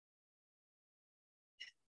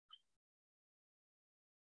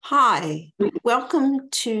Hi, welcome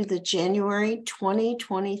to the January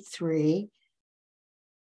 2023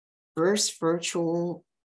 Verse Virtual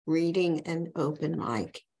Reading and Open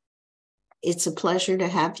Mic. It's a pleasure to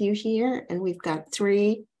have you here, and we've got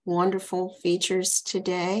three wonderful features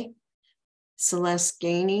today: Celeste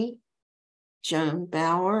Gainey, Joan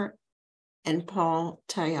Bauer, and Paul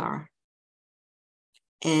Tayyar.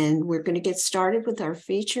 And we're going to get started with our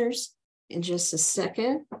features in just a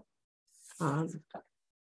second.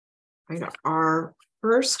 Our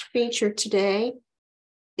first feature today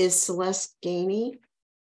is Celeste Gainey,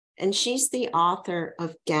 and she's the author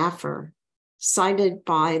of Gaffer, cited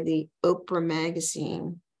by the Oprah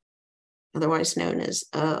magazine, otherwise known as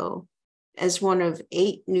O, as one of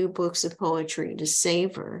 8 new books of poetry to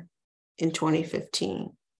savor in 2015.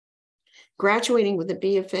 Graduating with a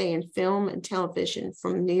BFA in film and television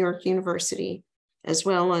from New York University, as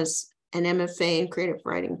well as an MFA in creative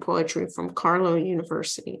writing poetry from Carlow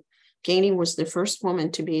University, Gainey was the first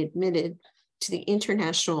woman to be admitted to the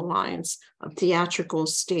International Alliance of Theatrical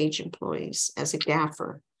Stage Employees as a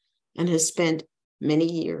gaffer, and has spent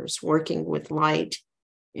many years working with light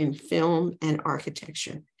in film and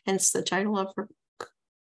architecture, hence the title of her book.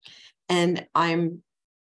 And I'm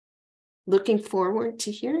looking forward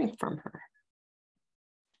to hearing from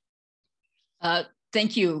her.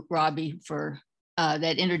 Thank you, Robbie, for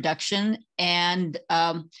that introduction. And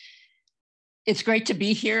it's great to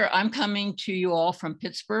be here. I'm coming to you all from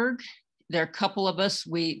Pittsburgh. There are a couple of us.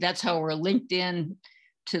 That's how we're linked in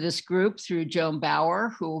to this group through Joan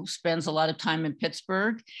Bauer, who spends a lot of time in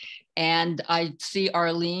Pittsburgh. And I see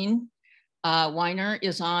Arlene Weiner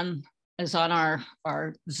is on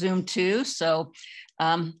our Zoom too. So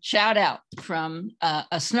shout out from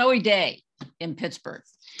a snowy day in Pittsburgh.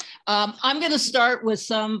 I'm going to start with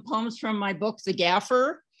some poems from my book, The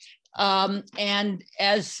Gaffer. And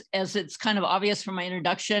as it's kind of obvious from my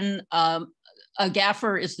introduction, a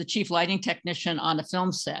gaffer is the chief lighting technician on a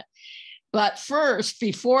film set. But first,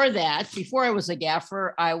 before I was a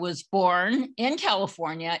gaffer, I was born in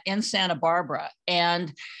California, in Santa Barbara.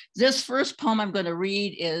 And this first poem I'm going to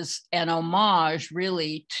read is an homage,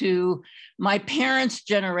 really, to my parents'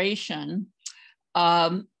 generation.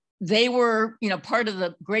 They were, part of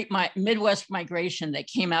the great Midwest migration that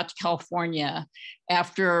came out to California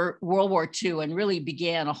after World War II and really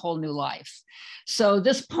began a whole new life. So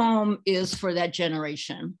this poem is for that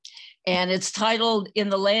generation, and it's titled "In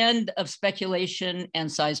the Land of Speculation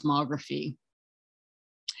and Seismography."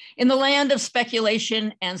 In the land of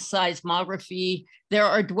speculation and seismography, there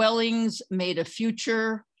are dwellings made of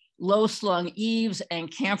future, low-slung eaves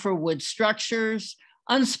and camphor wood structures,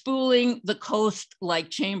 unspooling the coast like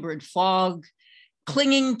chambered fog,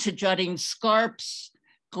 clinging to jutting scarps,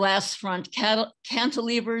 glass front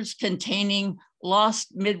cantilevers containing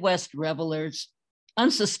lost Midwest revelers,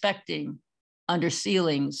 unsuspecting under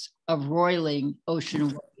ceilings of roiling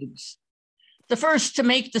ocean waves. The first to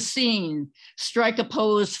make the scene, strike a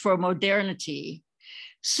pose for modernity,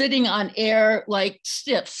 sitting on air like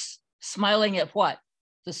stiffs, smiling at what?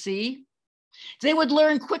 The sea? They would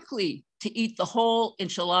learn quickly to eat the whole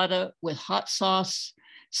enchilada with hot sauce,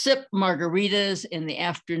 sip margaritas in the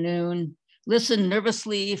afternoon, listen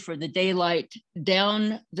nervously for the daylight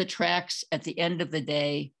down the tracks at the end of the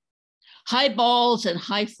day. High balls and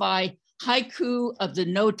hi-fi, haiku of the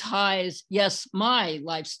no ties, yes, my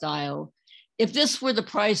lifestyle. If this were the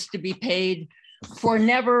price to be paid for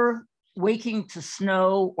never waking to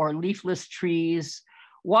snow or leafless trees,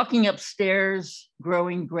 walking upstairs,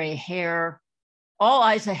 growing gray hair, all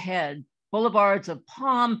eyes ahead, boulevards of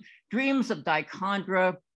palm, dreams of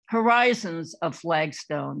dichondra, horizons of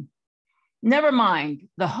flagstone. Never mind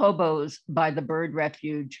the hobos by the bird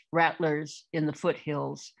refuge, rattlers in the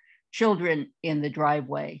foothills, children in the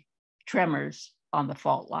driveway, tremors on the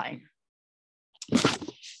fault line.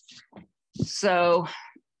 So,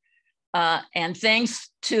 and thanks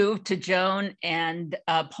to Joan and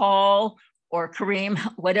Paul, or Kareem,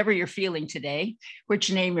 whatever you're feeling today,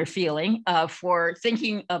 which name you're feeling, for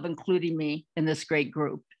thinking of including me in this great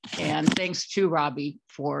group. And thanks to Robbie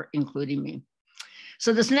for including me.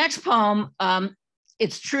 So this next poem,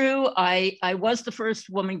 it's true, I was the first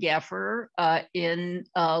woman gaffer in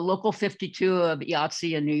Local 52 of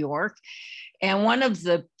IATSE in New York. And one of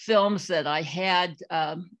the films that I had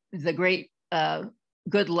the great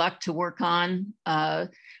good luck to work on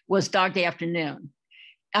was Dog Day Afternoon.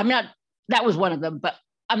 That was one of them, but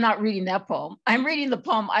I'm not reading that poem. I'm reading the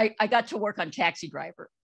poem. I got to work on Taxi Driver.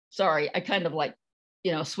 Sorry, I kind of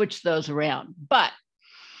switched those around. But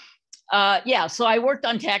so I worked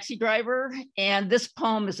on Taxi Driver, and this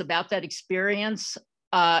poem is about that experience.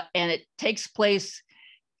 And it takes place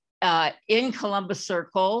in Columbus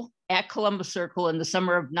Circle, at Columbus Circle in the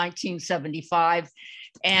summer of 1975.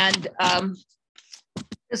 And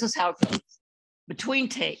this is how it goes. Between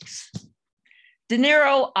takes. De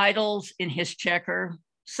Niro idles in his checker.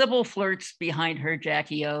 Sybil flirts behind her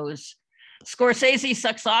Jackie O's. Scorsese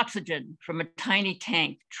sucks oxygen from a tiny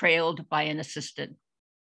tank trailed by an assistant.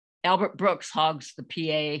 Albert Brooks hogs the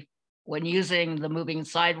PA. When using the moving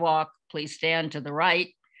sidewalk, please stand to the right.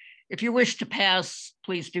 If you wish to pass,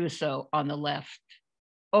 please do so on the left.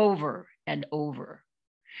 Over and over.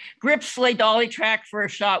 Grips lay dolly track for a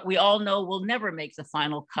shot we all know will never make the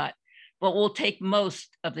final cut, but will take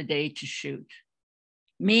most of the day to shoot.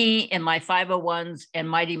 Me in my 501s and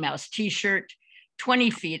Mighty Mouse t-shirt, 20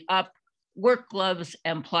 feet up, work gloves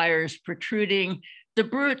and pliers protruding, the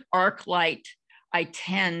brute arc light I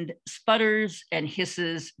tend sputters and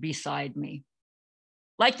hisses beside me.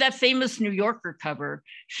 Like that famous New Yorker cover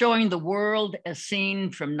showing the world as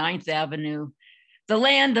seen from 9th Avenue, the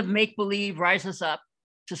land of make-believe rises up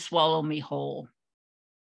to swallow me whole.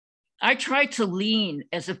 I try to lean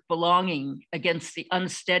as if belonging against the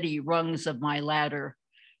unsteady rungs of my ladder,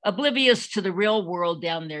 oblivious to the real world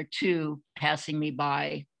down there too, passing me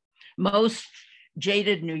by. Most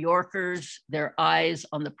jaded New Yorkers, their eyes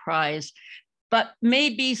on the prize, but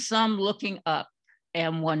maybe some looking up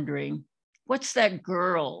and wondering, what's that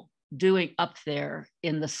girl doing up there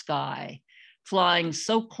in the sky, flying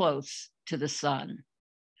so close to the sun?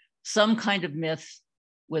 Some kind of myth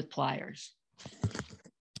with pliers.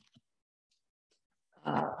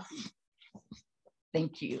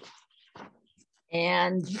 Thank you.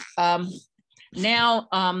 And now,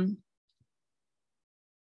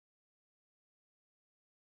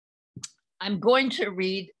 I'm going to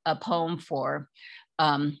read a poem for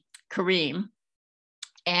Kareem.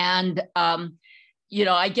 And, you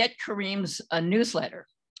know, I get Kareem's newsletter,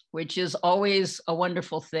 which is always a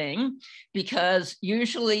wonderful thing because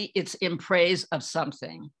usually it's in praise of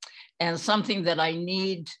something, and something that I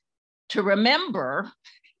need to remember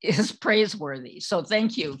is praiseworthy. So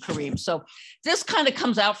thank you, Kareem. So this kind of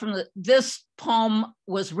comes out from this poem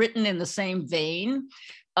was written in the same vein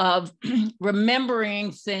of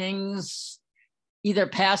remembering things, either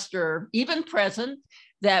past or even present,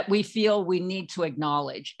 that we feel we need to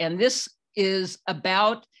acknowledge. And this is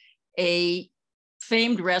about a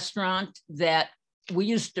famed restaurant that we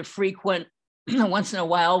used to frequent once in a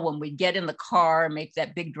while when we get in the car and make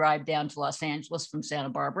that big drive down to Los Angeles from Santa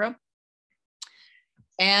Barbara.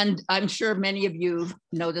 And I'm sure many of you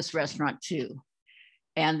know this restaurant too.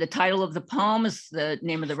 And the title of the poem is the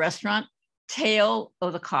name of the restaurant, Tail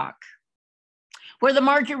o' the Cock, where the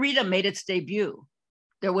margarita made its debut.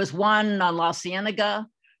 There was one on La Cienega,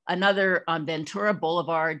 another on Ventura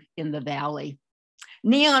Boulevard in the Valley.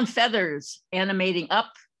 Neon feathers animating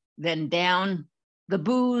up, then down, the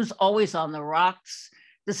booze always on the rocks,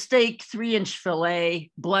 the steak 3-inch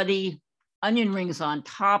fillet, bloody, onion rings on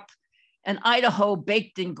top, and Idaho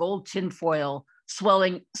baked in gold tinfoil,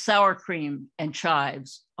 swelling sour cream and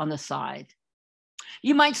chives on the side.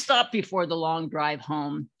 You might stop before the long drive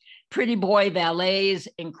home. Pretty boy valets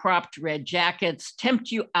in cropped red jackets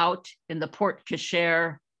tempt you out in the porte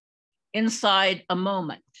cochere. Inside a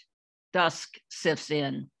moment, dusk sifts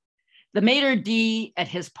in. The maitre d' at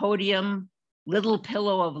his podium, little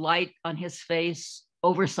pillow of light on his face,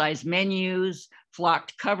 oversized menus,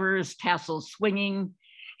 flocked covers, tassels swinging.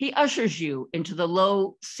 He ushers you into the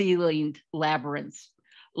low-ceilinged labyrinth,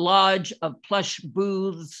 lodge of plush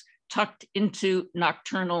booths tucked into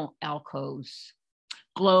nocturnal alcoves,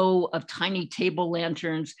 glow of tiny table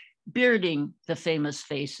lanterns bearding the famous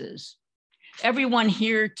faces. Everyone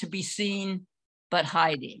here to be seen, but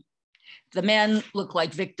hiding. The men look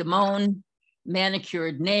like Vic Damone,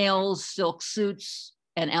 manicured nails, silk suits,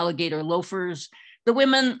 and alligator loafers. The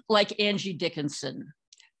women like Angie Dickinson,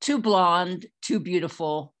 too blonde, too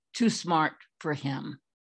beautiful, too smart for him.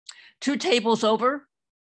 2 tables over,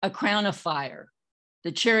 a crown of fire.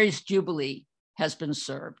 The Cherries Jubilee has been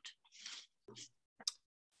served.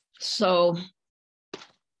 So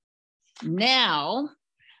now,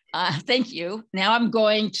 thank you. Now I'm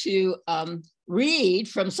going to read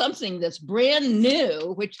from something that's brand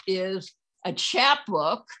new, which is a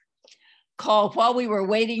chapbook called While We Were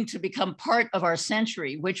Waiting to Become Part of Our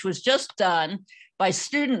Century, which was just done by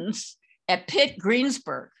students at Pitt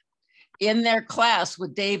Greensburg in their class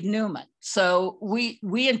with Dave Newman. So we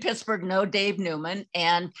in Pittsburgh know Dave Newman,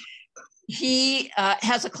 and he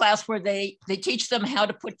has a class where they teach them how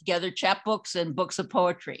to put together chapbooks and books of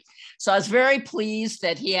poetry. So I was very pleased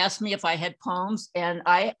that he asked me if I had poems, and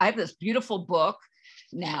I have this beautiful book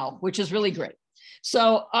now, which is really great.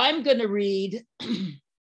 So I'm going to read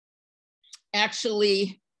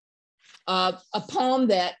actually a poem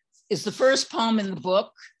that is the first poem in the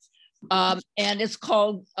book, and it's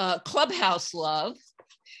called Clubhouse Love.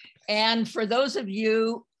 And for those of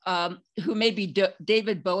you who may be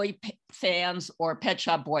David Bowie fans or Pet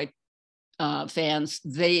Shop Boy fans,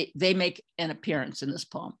 they make an appearance in this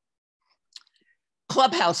poem.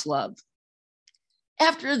 Clubhouse Love.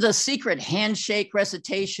 After the secret handshake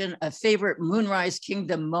recitation of favorite Moonrise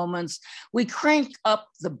Kingdom moments, we crank up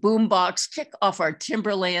the boombox, kick off our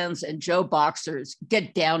Timberlands and Joe Boxers,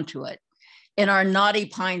 get down to it. In our knotty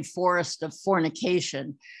pine forest of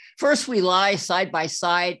fornication, first we lie side by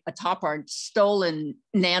side atop our stolen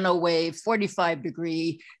nanowave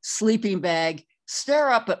 45-degree sleeping bag, stare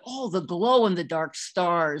up at all the glow-in-the-dark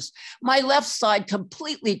stars, my left side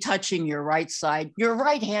completely touching your right side, your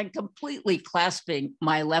right hand completely clasping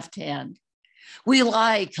my left hand. We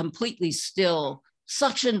lie completely still,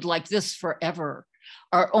 suctioned like this forever,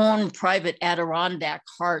 our own private Adirondack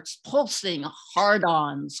hearts pulsing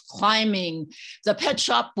hard-ons, climbing. The Pet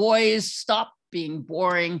Shop Boys stop being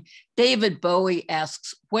boring. David Bowie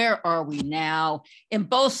asks, where are we now? In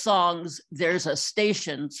both songs, there's a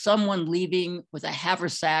station, someone leaving with a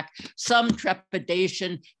haversack, some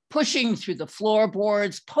trepidation, pushing through the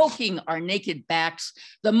floorboards, poking our naked backs.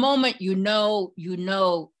 The moment you know,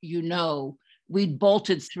 we'd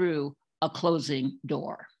bolted through a closing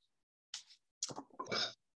door.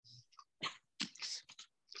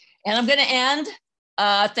 And I'm gonna end.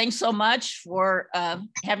 Thanks so much for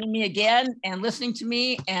having me again and listening to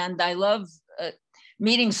me. And I love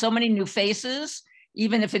meeting so many new faces,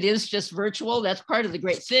 even if it is just virtual. That's part of the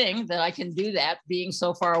great thing, that I can do that being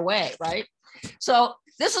so far away, right? So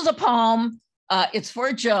this is a poem. It's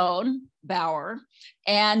for Joan Bauer.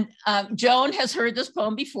 And Joan has heard this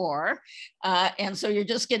poem before. And so you're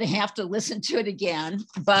just gonna have to listen to it again.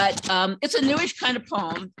 But it's a newish kind of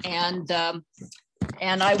poem. And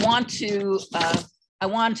I want to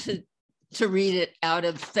read it out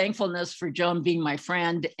of thankfulness for Joan being my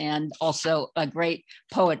friend and also a great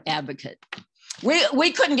poet advocate.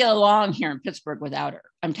 We couldn't get along here in Pittsburgh without her.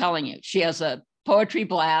 I'm telling you, she has a poetry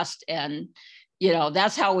blast, and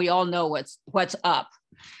that's how we all know what's up.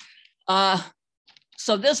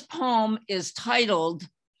 So this poem is titled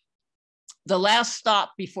 "The Last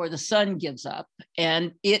Stop Before the Sun Gives Up,"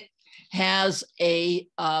 and it has it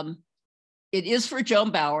is for Joan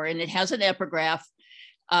Bauer, and it has an epigraph,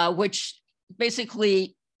 which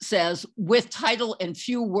basically says, with title and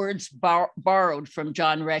few words borrowed from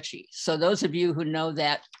John Rechy. So those of you who know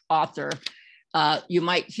that author, you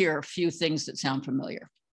might hear a few things that sound familiar.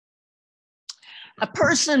 A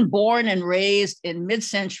person born and raised in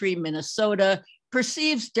mid-century Minnesota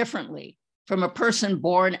perceives differently from a person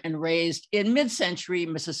born and raised in mid-century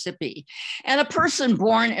Mississippi. And a person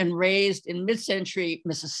born and raised in mid-century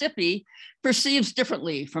Mississippi perceives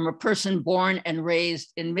differently from a person born and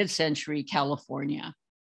raised in mid-century California.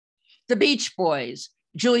 The Beach Boys,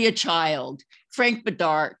 Julia Child, Frank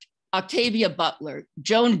Bedard, Octavia Butler,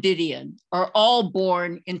 Joan Didion are all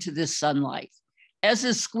born into this sunlight, as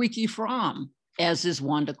is Squeaky Fromm, as is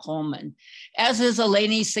Wanda Coleman, as is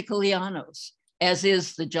Eleni Sicilianos, as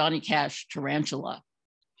is the Johnny Cash Tarantula.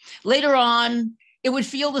 Later on, it would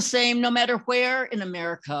feel the same no matter where in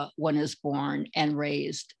America one is born and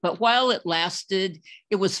raised. But while it lasted,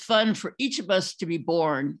 it was fun for each of us to be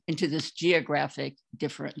born into this geographic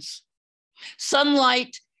difference.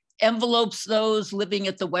 Sunlight envelopes those living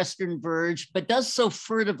at the western verge, but does so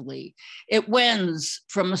furtively. It wends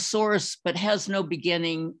from a source, but has no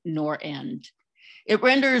beginning nor end. It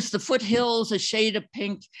renders the foothills a shade of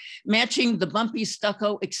pink, matching the bumpy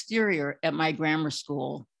stucco exterior at my grammar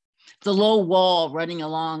school, the low wall running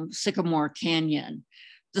along Sycamore Canyon,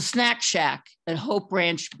 the snack shack at Hope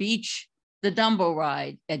Ranch Beach, the Dumbo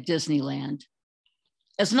ride at Disneyland.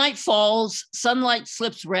 As night falls, sunlight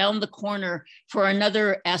slips round the corner for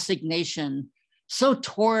another assignation, so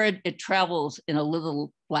torrid it travels in a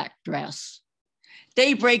little black dress.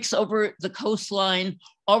 Day breaks over the coastline.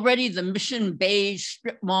 Already the Mission beige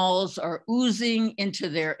strip malls are oozing into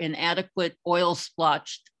their inadequate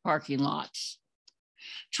oil-splotched parking lots.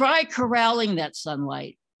 Try corralling that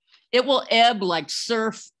sunlight. It will ebb like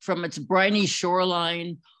surf from its briny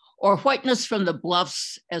shoreline, or whiteness from the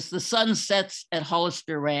bluffs as the sun sets at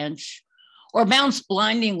Hollister Ranch, or bounce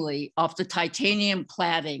blindingly off the titanium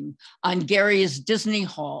cladding on Gary's Disney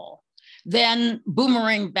Hall, then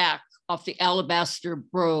boomerang back off the alabaster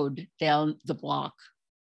road down the block.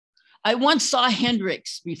 I once saw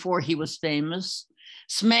Hendrix, before he was famous,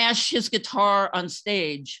 smash his guitar on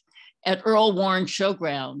stage at Earl Warren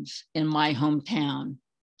Showgrounds in my hometown.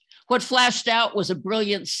 What flashed out was a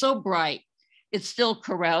brilliance so bright, it still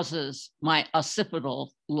carouses my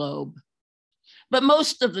occipital lobe. But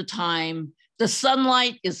most of the time, the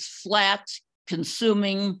sunlight is flat,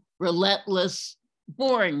 consuming, relentless,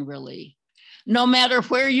 boring, really. No matter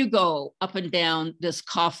where you go up and down this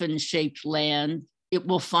coffin-shaped land, it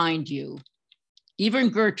will find you. Even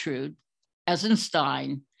Gertrude, as in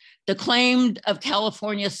Stein, declaimed of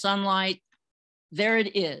California sunlight, there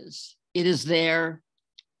it is. It is there.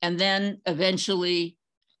 And then eventually,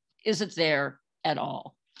 is it there at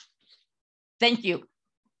all? Thank you.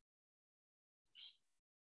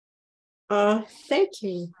 Thank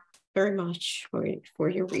you very much for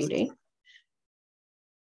your reading.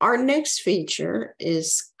 Our next feature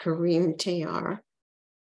is Kareem Tayyar,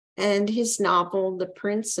 and his novel, The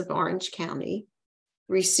Prince of Orange County,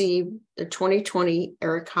 received the 2020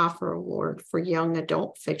 Eric Hoffer Award for Young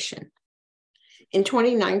Adult Fiction. In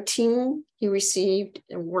 2019, he received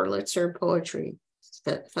a Wurlitzer Poetry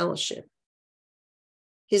Fellowship.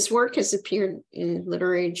 His work has appeared in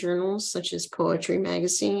literary journals such as Poetry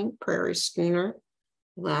Magazine, Prairie Schooner,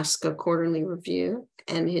 Alaska Quarterly Review,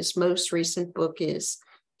 and his most recent book is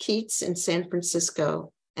Keats in San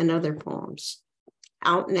Francisco and Other Poems,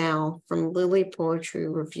 out now from Lily Poetry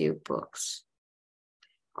Review Books.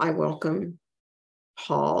 I welcome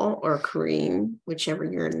Paul or Kareem, whichever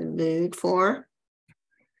you're in the mood for,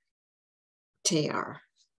 Tayyar.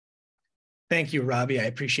 Thank you, Robbie. I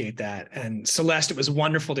appreciate that. And Celeste, it was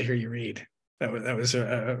wonderful to hear you read. That was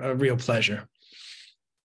a real pleasure.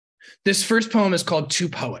 This first poem is called Two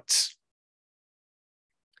Poets.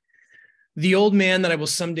 The old man that I will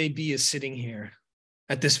someday be is sitting here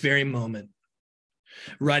at this very moment,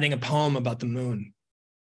 writing a poem about the moon.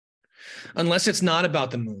 Unless it's not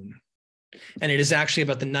about the moon, and it is actually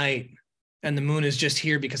about the night, and the moon is just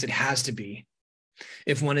here because it has to be,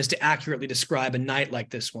 if one is to accurately describe a night like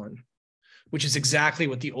this one, which is exactly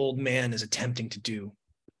what the old man is attempting to do.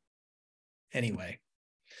 Anyway,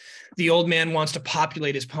 the old man wants to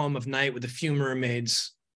populate his poem of night with a few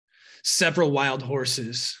mermaids, several wild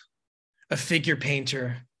horses, a figure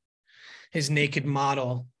painter, his naked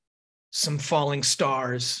model, some falling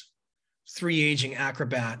stars, 3 aging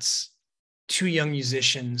acrobats, 2 young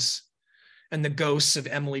musicians, and the ghosts of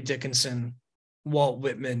Emily Dickinson, Walt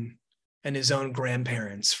Whitman, and his own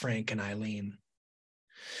grandparents, Frank and Eileen.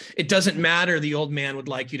 It doesn't matter, the old man would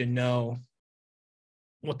like you to know,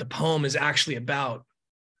 what the poem is actually about,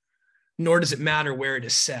 nor does it matter where it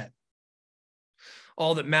is set.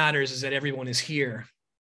 All that matters is that everyone is here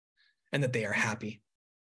and that they are happy.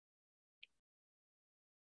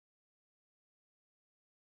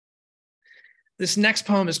 This next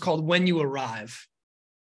poem is called When You Arrive.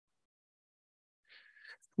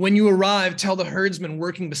 When you arrive, tell the herdsman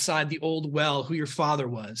working beside the old well who your father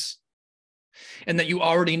was, and that you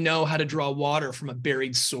already know how to draw water from a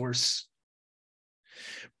buried source.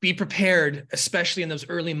 Be prepared, especially in those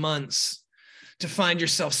early months, to find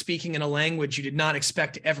yourself speaking in a language you did not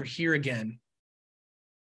expect to ever hear again.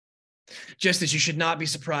 Just as you should not be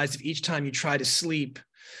surprised if each time you try to sleep,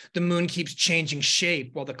 the moon keeps changing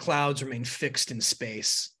shape while the clouds remain fixed in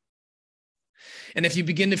space. And if you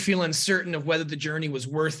begin to feel uncertain of whether the journey was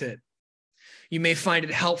worth it, you may find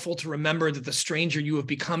it helpful to remember that the stranger you have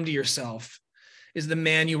become to yourself is the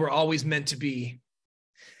man you were always meant to be,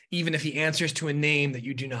 even if he answers to a name that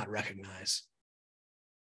you do not recognize.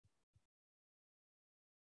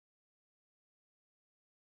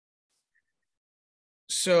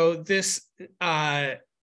 So this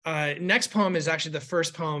next poem is actually the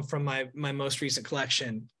first poem from my most recent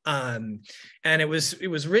collection, and it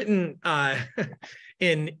was written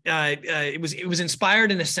it was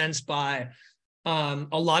inspired in a sense by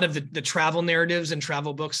a lot of the travel narratives and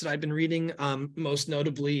travel books that I've been reading, most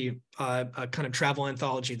notably a kind of travel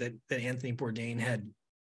anthology that Anthony Bourdain had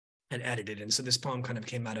edited, and so this poem kind of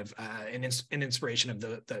came out of an inspiration of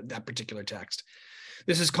that particular text.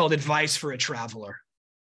 This is called Advice for a Traveler.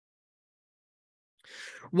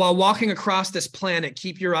 While walking across this planet,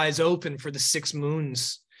 keep your eyes open for the 6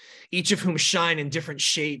 moons, each of whom shine in different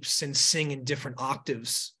shapes and sing in different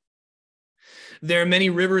octaves. There are many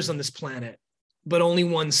rivers on this planet, but only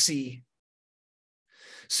one sea.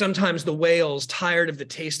 Sometimes the whales, tired of the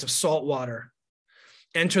taste of salt water,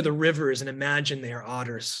 enter the rivers and imagine they are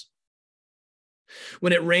otters.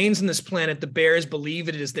 When it rains on this planet, the bears believe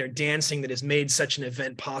it is their dancing that has made such an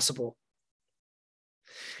event possible.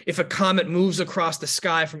 If a comet moves across the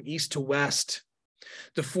sky from east to west,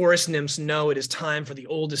 the forest nymphs know it is time for the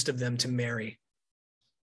oldest of them to marry.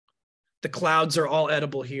 The clouds are all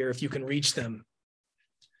edible here if you can reach them.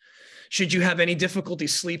 Should you have any difficulty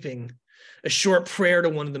sleeping, a short prayer to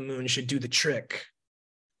one of the moons should do the trick.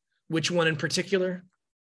 Which one in particular?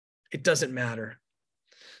 It doesn't matter.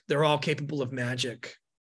 They're all capable of magic.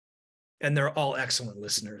 and they're all excellent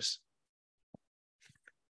listeners.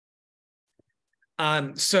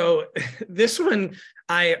 So this one,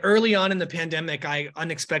 early on in the pandemic, I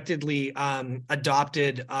unexpectedly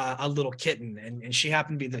adopted a little kitten, and she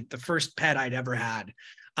happened to be the first pet I'd ever had.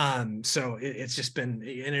 So it's just been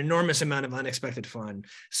an enormous amount of unexpected fun.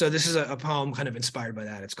 So this is a poem kind of inspired by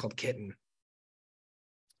that. It's called Kitten.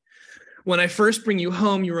 When I first bring you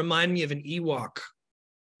home, you remind me of an Ewok,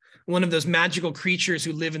 one of those magical creatures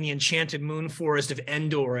who live in the enchanted moon forest of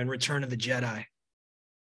Endor in Return of the Jedi.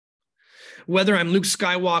 Whether I'm Luke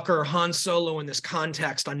Skywalker or Han Solo in this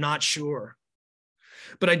context, I'm not sure.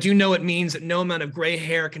 But I do know it means that no amount of gray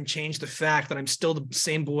hair can change the fact that I'm still the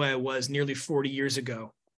same boy I was nearly 40 years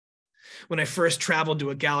ago, when I first traveled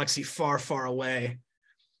to a galaxy far, far away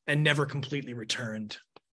and never completely returned.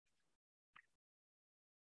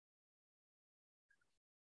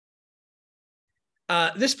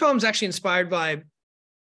 This poem is actually inspired by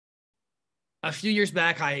a few years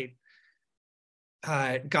back. I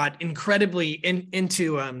got incredibly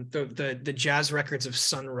into the jazz records of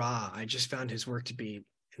Sun Ra. I just found his work to be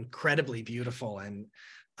incredibly beautiful and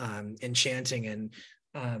enchanting. And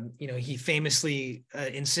he famously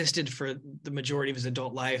insisted for the majority of his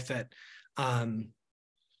adult life that in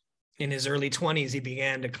his early 20s he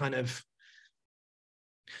began to kind of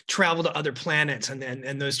travel to other planets,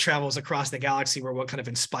 and those travels across the galaxy were what kind of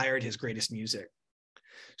inspired his greatest music.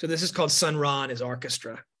 So this is called Sun Ra and his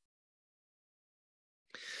orchestra.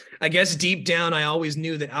 I guess deep down, I always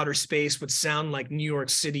knew that outer space would sound like New York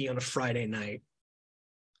City on a Friday night.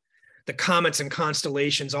 The comets and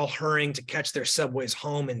constellations all hurrying to catch their subways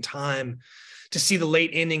home in time to see the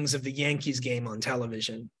late innings of the Yankees game on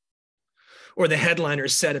television, or the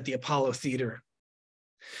headliners set at the Apollo Theater.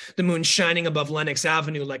 The moon shining above Lenox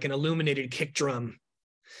Avenue like an illuminated kick drum,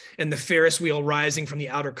 and the Ferris wheel rising from the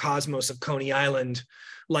outer cosmos of Coney Island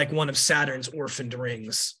like one of Saturn's orphaned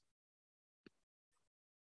rings.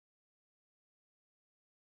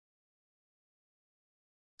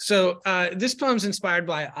 So this poem's inspired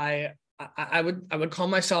by I would call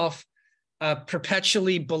myself a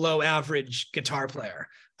perpetually below average guitar player,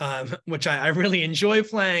 which I really enjoy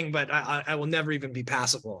playing, but I will never even be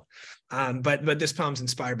passable. But this poem's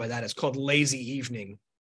inspired by that. It's called Lazy Evening.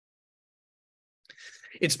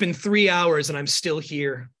 It's been 3 hours and I'm still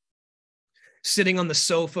here, sitting on the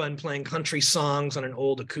sofa and playing country songs on an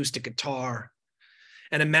old acoustic guitar,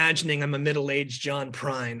 and imagining I'm a middle-aged John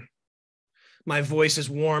Prine. My voice is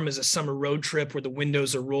warm as a summer road trip where the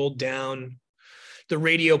windows are rolled down, the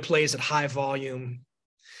radio plays at high volume,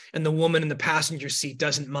 and the woman in the passenger seat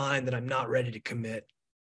doesn't mind that I'm not ready to commit.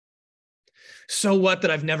 So what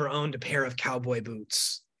that I've never owned a pair of cowboy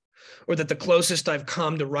boots, or that the closest I've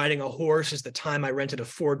come to riding a horse is the time I rented a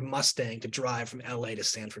Ford Mustang to drive from LA to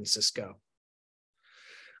San Francisco.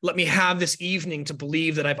 Let me have this evening to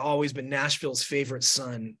believe that I've always been Nashville's favorite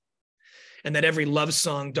son, and that every love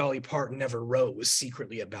song Dolly Parton ever wrote was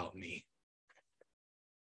secretly about me.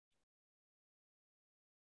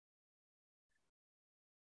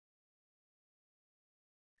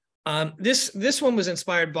 This one was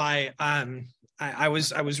inspired by I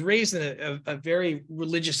was raised in a very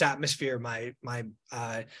religious atmosphere. My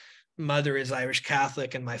mother is Irish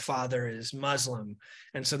Catholic and my father is Muslim,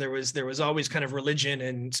 and so there was always kind of religion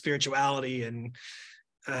and spirituality and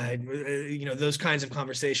those kinds of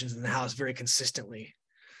conversations in the house very consistently.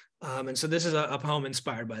 And so this is a poem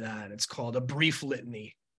inspired by that. It's called A Brief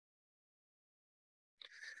Litany.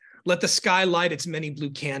 Let the sky light its many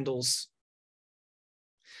blue candles.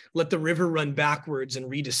 Let the river run backwards and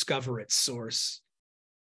rediscover its source.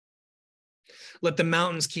 Let the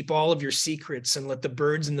mountains keep all of your secrets, and let the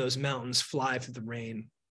birds in those mountains fly through the rain.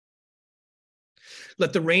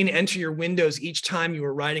 Let the rain enter your windows each time you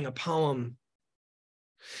are writing a poem,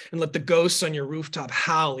 and let the ghosts on your rooftop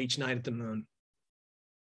howl each night at the moon.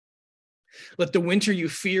 Let the winter you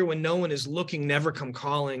fear when no one is looking never come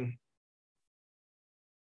calling,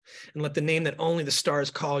 and let the name that only the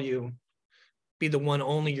stars call you be the one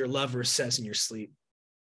only your lover says in your sleep.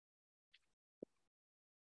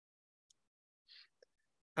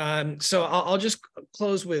 So I'll just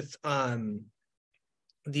close with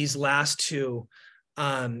these last two.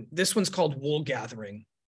 This one's called Wool Gathering.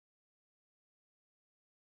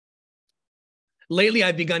 Lately,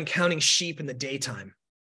 I've begun counting sheep in the daytime.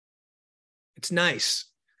 It's nice,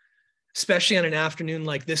 especially on an afternoon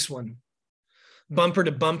like this one, bumper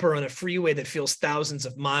to bumper on a freeway that feels thousands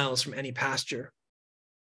of miles from any pasture.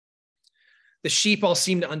 The sheep all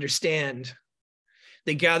seem to understand.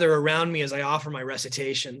 They gather around me as I offer my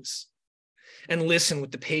recitations and listen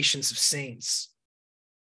with the patience of saints.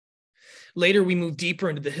 Later, we move deeper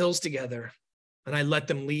into the hills together, and I let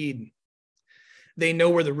them lead, They know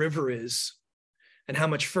where the river is and how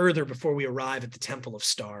much further before we arrive at the Temple of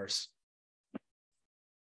Stars.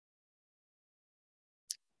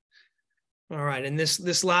 All right, and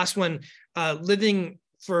this last one, living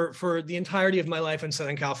for the entirety of my life in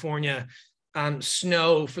Southern California,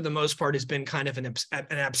 snow for the most part has been kind of an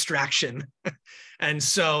abstraction. And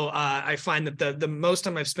so I find that the most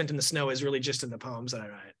time I've spent in the snow is really just in the poems that I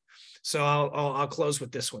write. So I'll close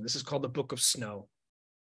with this one. This is called The Book of Snow.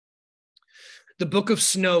 The book of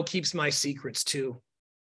snow keeps my secrets too.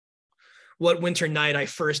 What winter night I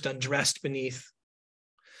first undressed beneath.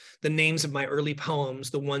 The names of my early poems,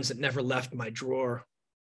 the ones that never left my drawer.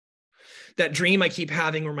 That dream I keep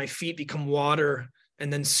having where my feet become water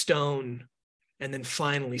and then stone and then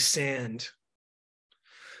finally sand.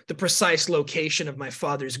 The precise location of my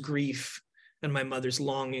father's grief and my mother's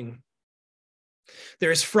longing.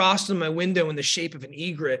 There is frost on my window in the shape of an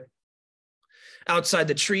egret. Outside,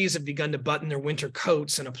 the trees have begun to button their winter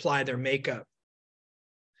coats and apply their makeup.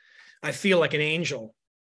 I feel like an angel,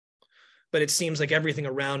 but it seems like everything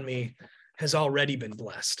around me has already been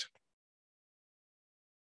blessed.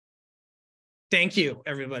 Thank you,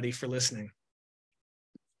 everybody, for listening.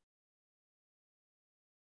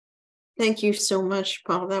 Thank you so much,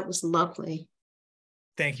 Paul. That was lovely.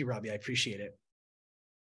 Thank you, Robbie. I appreciate it.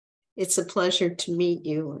 It's a pleasure to meet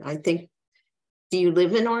you. I think, do you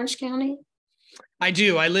live in Orange County? I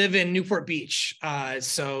do. I live in Newport Beach,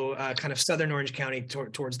 so kind of southern Orange County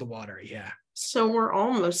towards the water, yeah. So we're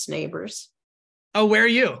almost neighbors. Oh, where are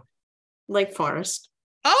you? Lake Forest.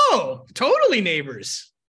 Oh, totally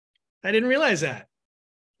neighbors. I didn't realize that.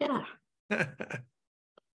 Yeah.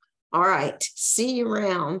 All right. See you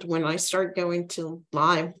around when I start going to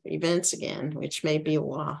live events again, which may be a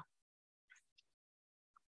while.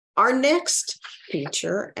 Our next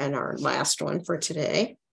feature and our last one for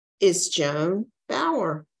today is Joan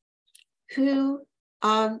Bauer, who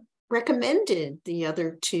recommended the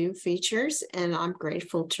other two features, and I'm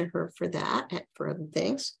grateful to her for that and for other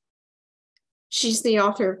things. She's the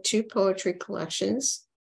author of two poetry collections,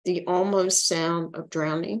 The Almost Sound of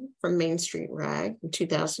Drowning from Main Street Rag in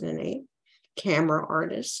 2008, Camera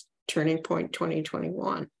Artist, Turning Point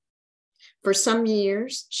 2021. For some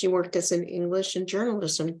years, she worked as an English and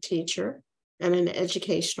journalism teacher and an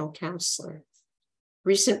educational counselor.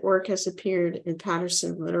 Recent work has appeared in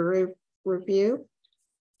Patterson Literary Review,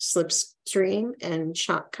 Slipstream, and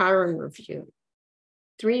Chiron Review.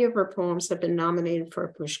 3 of her poems have been nominated for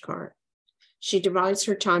a pushcart. She divides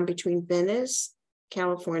her time between Venice,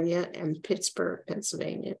 California, and Pittsburgh,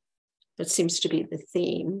 Pennsylvania. That seems to be the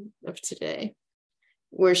theme of today,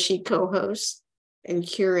 where she co-hosts and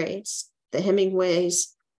curates the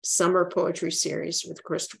Hemingway's Summer Poetry Series with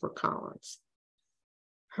Christopher Collins.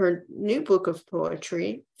 Her new book of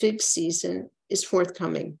poetry, Fig Season, is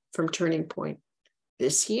forthcoming from Turning Point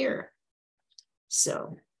this year.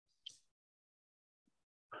 So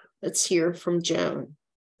let's hear from Joan.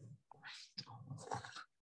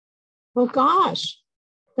 Oh gosh,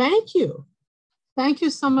 thank you. Thank you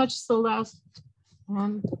so much, Celeste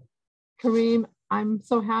and Kareem. I'm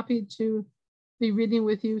so happy to be reading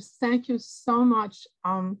with you. Thank you so much,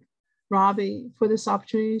 Robbie, for this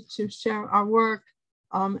opportunity to share our work.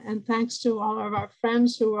 And thanks to all of our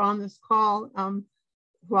friends who are on this call,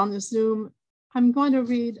 who are on this Zoom. I'm going to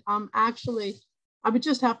read, actually, I would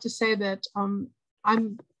just have to say that I'm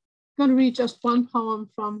going to read just one poem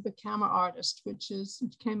from The Camera Artist, which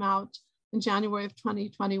came out in January of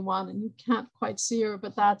 2021, and you can't quite see her,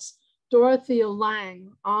 but that's Dorothea Lange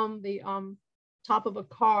on the top of a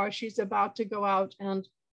car. She's about to go out and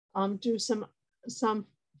do some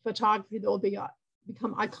photography that will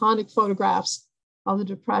become iconic photographs of the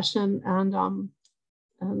Depression and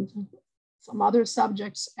some other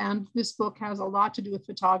subjects. And this book has a lot to do with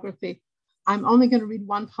photography. I'm only going to read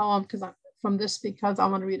one poem because I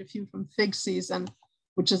want to read a few from Fig Season,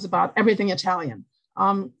 which is about everything Italian,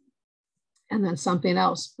 and then something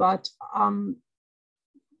else. But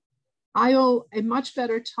I owe a much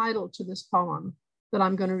better title to this poem that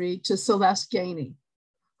I'm going to read to Celeste Gainey,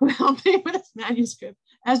 who helped me with this manuscript,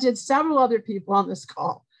 as did several other people on this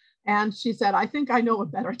call. And she said, I think I know a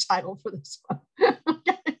better title for this one.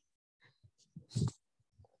 Okay.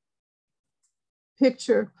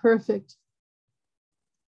 Picture perfect.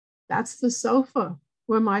 That's the sofa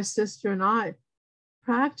where my sister and I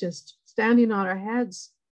practiced, standing on our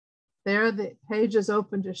heads. There the pages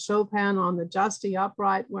open to Chopin on the dusty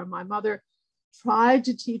upright where my mother tried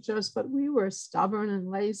to teach us, but we were stubborn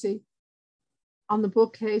and lazy. On the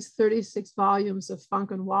bookcase, 36 volumes of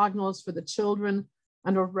Funk and Wagnalls for the children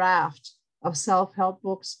and a raft of self-help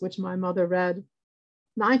books, which my mother read.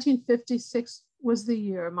 1956 was the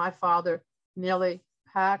year my father nearly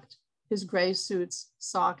packed his gray suits,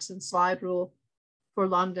 socks, and slide rule for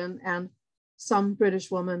London and some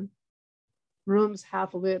British woman, rooms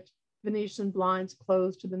half lit, Venetian blinds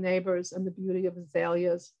closed to the neighbors and the beauty of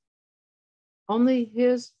azaleas. Only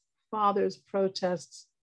his father's protests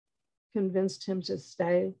convinced him to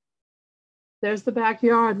stay. There's the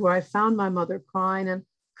backyard where I found my mother crying and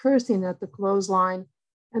cursing at the clothesline,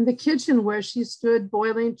 and the kitchen where she stood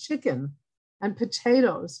boiling chicken and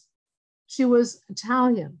potatoes. She was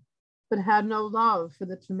Italian, but had no love for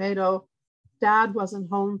the tomato. Dad wasn't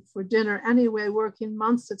home for dinner anyway, working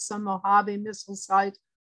months at some Mojave missile site,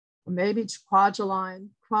 or maybe Kwajalein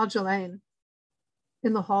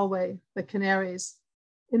in the hallway, the Canaries.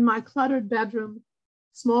 In my cluttered bedroom,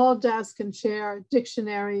 small desk and chair,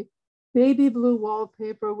 dictionary, baby blue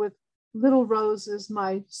wallpaper with little roses,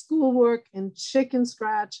 my schoolwork in chicken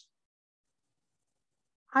scratch.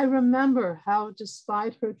 I remember how,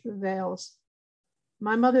 despite her travails,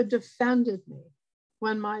 my mother defended me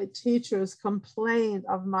when my teachers complained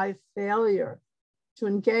of my failure to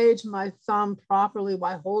engage my thumb properly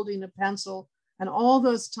while holding a pencil, and all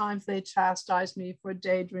those times they chastised me for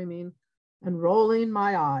daydreaming and rolling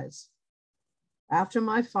my eyes. After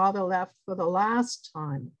my father left for the last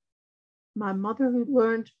time, my mother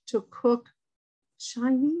learned to cook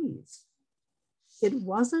Chinese. It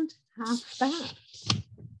wasn't half bad.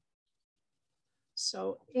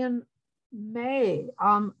 So in May,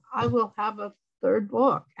 I will have a third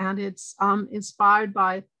book, and it's inspired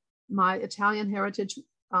by my Italian heritage,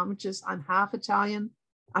 which is I'm half Italian,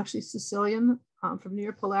 actually Sicilian, from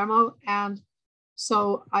near Palermo. And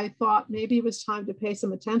so I thought maybe it was time to pay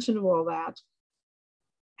some attention to all that.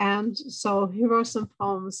 And so here are some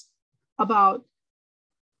poems about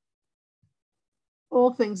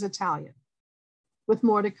all things Italian, with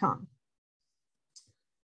more to come.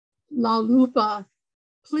 La Lupa,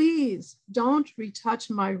 please don't retouch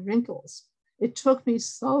my wrinkles. It took me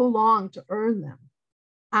so long to earn them.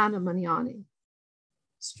 Anna Magnani.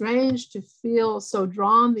 Strange to feel so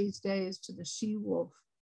drawn these days to the she-wolf,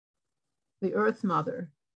 the earth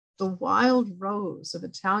mother, the wild rose of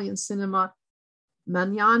Italian cinema.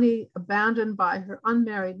 Magnani, abandoned by her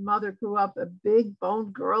unmarried mother, grew up a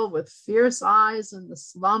big-boned girl with fierce eyes in the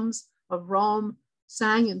slums of Rome,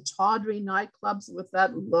 sang in tawdry nightclubs with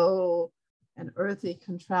that low and earthy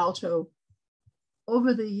contralto.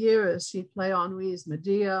 Over the years, she'd play Henri's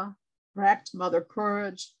Medea, Brecht, Mother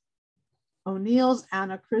Courage, O'Neill's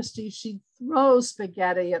Anna Christie. She'd throw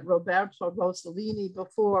spaghetti at Roberto Rossellini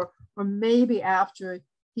before, or maybe after,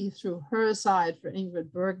 he threw her aside for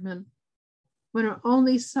Ingrid Bergman. When her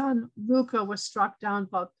only son, Luca, was struck down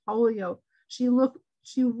by polio, she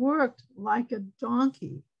worked like a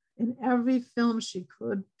donkey in every film she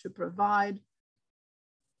could to provide.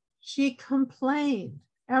 She complained.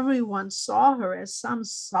 Everyone saw her as some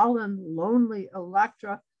sullen, lonely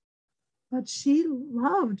Electra, but she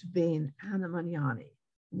loved being Anna Magnani,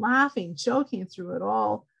 laughing, joking through it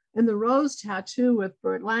all. In The Rose Tattoo with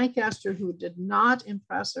Burt Lancaster, who did not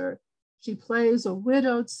impress her, she plays a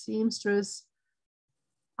widowed seamstress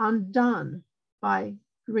undone by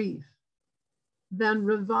grief, then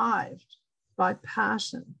revived by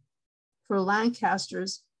passion for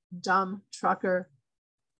Lancaster's dumb trucker.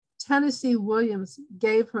 Tennessee Williams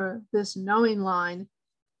gave her this knowing line,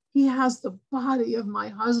 "He has the body of my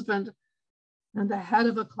husband and the head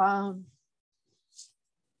of a clown."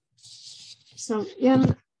 So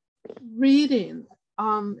in reading,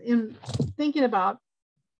 in thinking about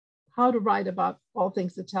how to write about all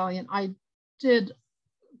things Italian, I did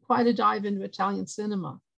quite a dive into Italian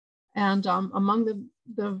cinema. And among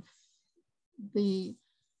the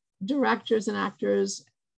directors and actors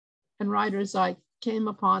and writers I came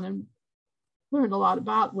upon and learned a lot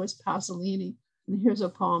about was Pasolini. And here's a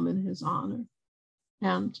poem in his honor.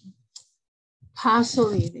 And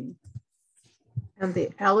Pasolini and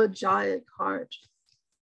the elegiac heart.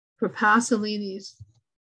 For Pasolini's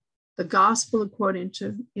The Gospel according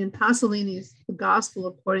to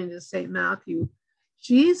St. Matthew,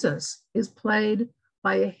 Jesus is played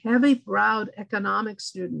by a heavy-browed economics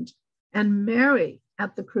student, and Mary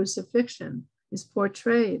at the crucifixion is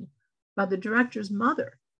portrayed by the director's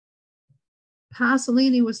mother.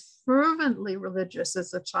 Pasolini was fervently religious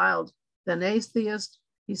as a child, then atheist.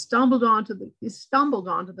 He stumbled onto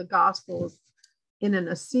the Gospels in an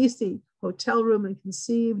Assisi hotel room and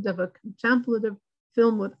conceived of a contemplative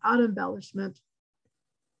film without embellishment.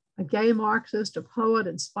 A gay Marxist, a poet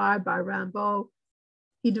inspired by Rimbaud,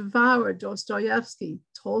 he devoured Dostoevsky,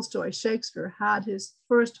 Tolstoy, Shakespeare, had his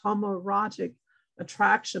first homoerotic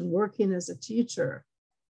attraction working as a teacher.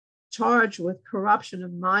 Charged with corruption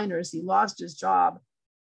of minors, he lost his job.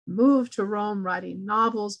 moved to Rome writing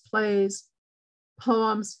novels, plays,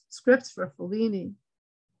 poems, scripts for Fellini,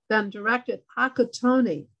 then directed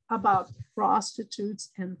Acatoni about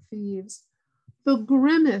prostitutes and thieves, the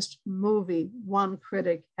grimmest movie one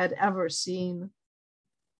critic had ever seen.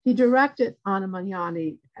 He directed Anna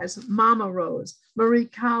Magnani as Mama Rose, Marie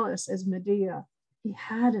Callas as Medea. He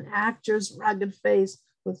had an actor's rugged face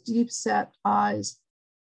with deep-set eyes.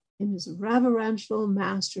 In his reverential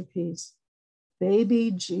masterpiece,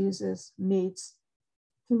 Baby Jesus meets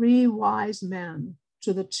three wise men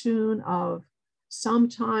to the tune of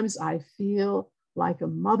 "Sometimes I Feel Like a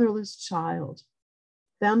Motherless Child."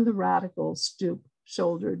 Then the radical,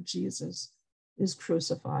 stoop-shouldered Jesus is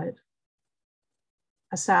crucified.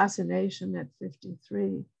 Assassination at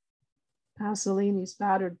 53. Pasolini's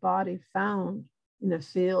battered body found in a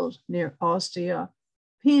field near Ostia.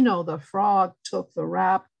 Pino the frog took the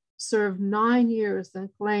rap, served 9 years, then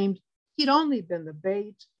claimed he'd only been the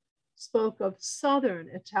bait, spoke of Southern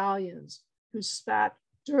Italians who spat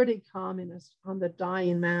dirty communists on the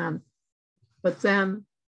dying man. But then,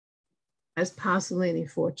 as Pasolini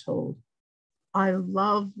foretold, I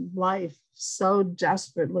love life so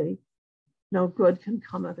desperately, no good can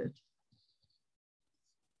come of it.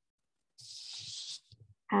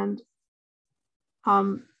 And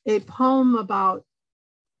a poem about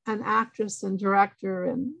an actress and director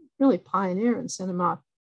and really pioneer in cinema,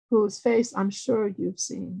 whose face I'm sure you've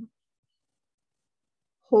seen.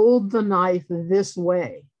 Hold the knife this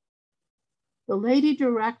way. The lady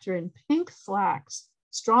director in pink slacks,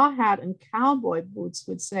 straw hat, and cowboy boots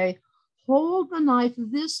would say, hold the knife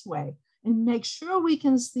this way and make sure we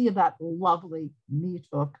can see that lovely meat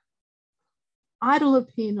hook. Ida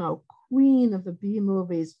Lupino, queen of the B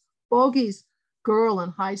movies, Bogey's girl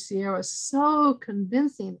in High Sierra, so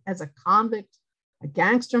convincing as a convict, a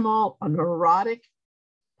gangster mole, a neurotic,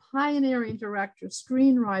 pioneering director,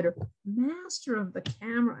 screenwriter, master of the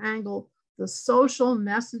camera angle, the social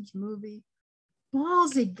message movie,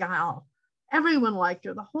 ballsy gal. Everyone liked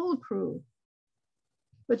her, the whole crew.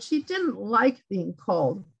 But she didn't like being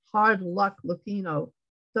called hard luck Lupino,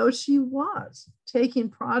 though she was taking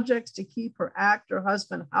projects to keep her actor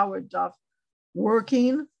husband, Howard Duff,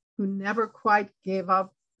 working, who never quite gave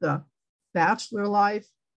up the bachelor life.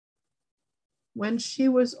 When she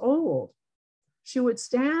was old, she would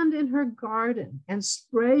stand in her garden and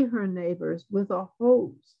spray her neighbors with a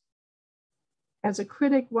hose. As a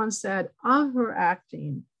critic once said of her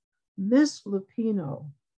acting, Miss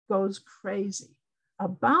Lupino goes crazy,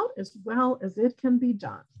 about as well as it can be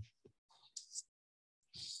done.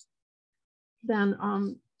 Then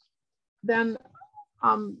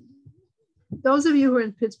those of you who are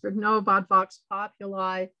in Pittsburgh know about Vox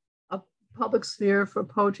Populi, a public sphere for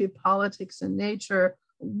poetry, politics, and nature,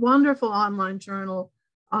 a wonderful online journal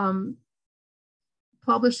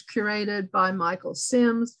published, curated by Michael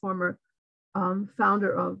Sims, former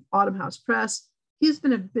founder of Autumn House Press. He's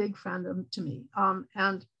been a big friend to me.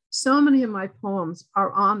 And so many of my poems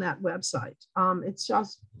are on that website. It's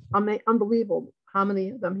just unbelievable how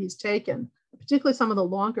many of them he's taken, particularly some of the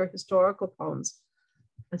longer historical poems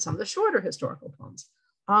and some of the shorter historical poems.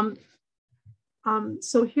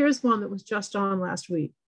 So here's one that was just on last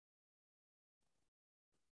week.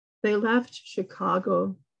 They left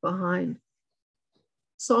Chicago behind.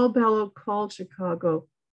 Saul Bellow called Chicago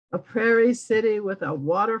a prairie city with a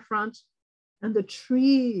waterfront, and the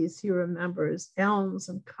trees he remembers, elms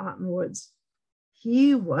and cottonwoods.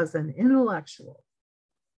 He was an intellectual.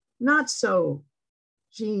 Not so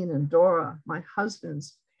Jean and Dora, my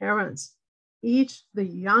husband's parents, each the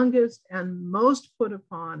youngest and most put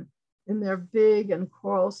upon in their big and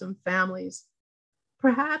quarrelsome families.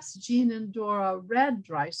 Perhaps Jean and Dora read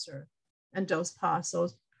Dreiser and Dos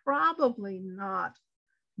Passos, probably not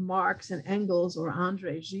Marx and Engels or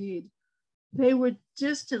André Gide. They were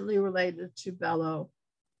distantly related to Bellow.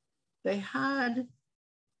 They had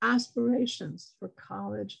aspirations for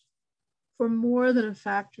college, for more than a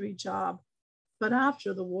factory job. But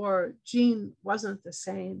after the war, Jean wasn't the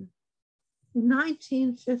same. In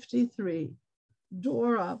 1953,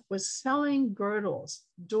 Dora was selling girdles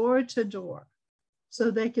door to door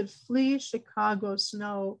so they could flee Chicago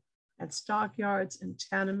snow at stockyards and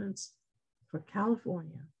tenements for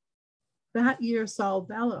California. That year, Saul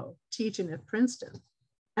Bellow, teaching at Princeton,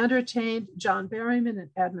 entertained John Berryman and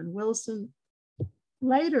Edmund Wilson.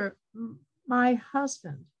 Later, my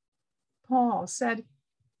husband, Paul, said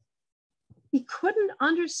he couldn't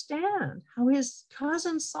understand how his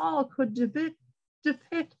cousin Saul could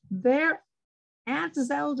depict their Aunt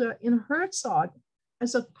Zelda in Herzog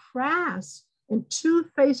as a crass and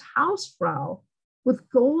two-faced housefrau with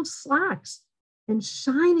gold slacks and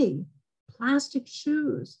shiny plastic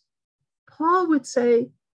shoes. Paul would say,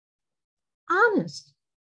 honest,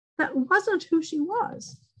 that wasn't who she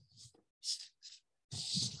was.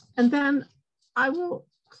 And then I will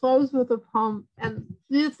close with a poem, and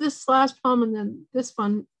this last poem and then this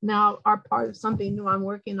one now are part of something new I'm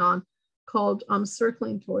working on called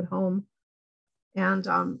Circling Toward Home. And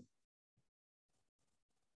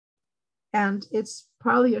it's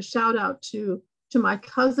probably a shout out to my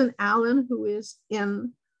cousin Alan, who is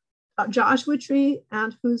in Joshua Tree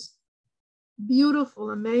and whose beautiful,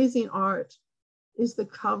 amazing art is the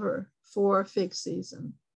cover for Fig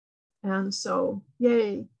Season. And so,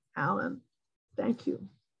 yay, Alan, thank you.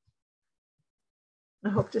 I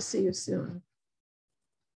hope to see you soon.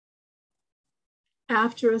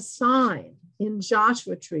 After a sign in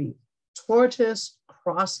Joshua Tree, Tortoise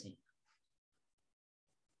Crossing.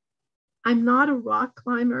 I'm not a rock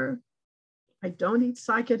climber. I don't eat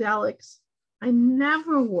psychedelics. I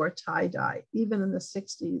never wore tie-dye, even in the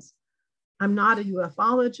 60s. I'm not a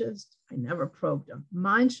ufologist. I never probed a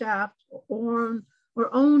mine shaft or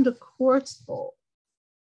owned a quartz bowl.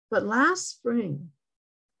 But last spring,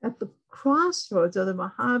 at the crossroads of the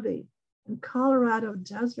Mojave and Colorado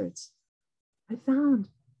deserts, I found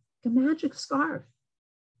a magic scarf.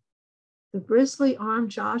 The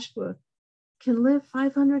bristly-armed Joshua can live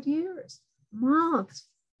 500 years. Moths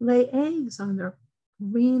lay eggs on their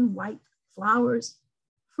green-white flowers,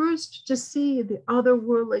 first to see the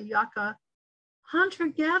otherworldly yucca.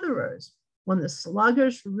 Hunter-gatherers, when the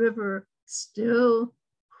sluggish river still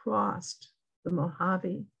crossed the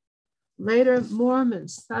Mojave. Later,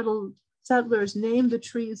 Mormons settlers named the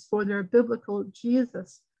trees for their biblical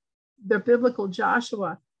Jesus, their biblical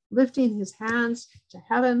Joshua, lifting his hands to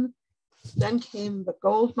heaven. Then came the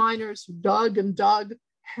gold miners who dug and dug,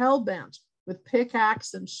 hell-bent with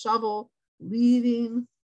pickaxe and shovel, leaving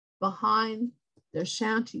behind their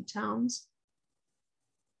shanty towns.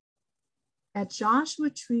 At Joshua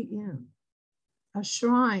Tree Inn, a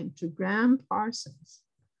shrine to Graham Parsons,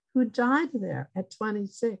 who died there at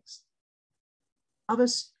 26,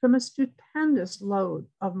 from a stupendous load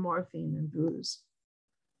of morphine and booze.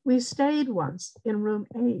 We stayed once in room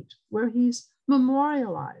 8, where he's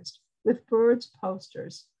memorialized with birds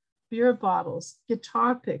posters, beer bottles,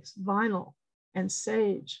 guitar picks, vinyl, and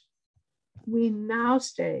sage. We now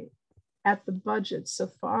stay at the Budget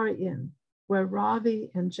Safari Inn, where Ravi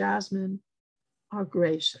and Jasmine are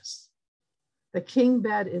gracious. The king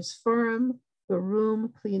bed is firm, the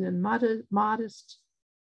room clean and modest.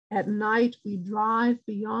 At night, we drive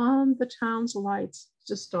beyond the town's lights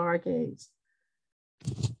to stargaze.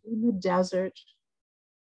 In the desert,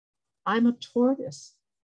 I'm a tortoise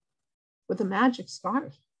with a magic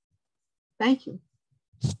scarf. Thank you.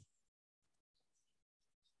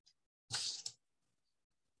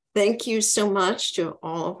 Thank you so much to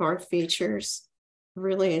all of our features.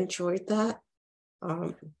 Really enjoyed that.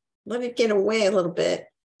 Let it get away a little bit.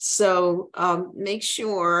 So make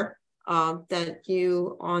sure that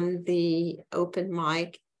you on the open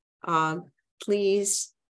mic,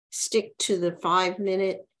 please stick to the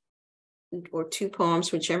 5-minute or 2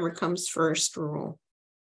 poems, whichever comes first rule.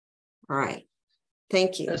 All right.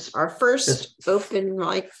 Thank you. Yes. Our first open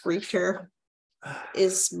mic reader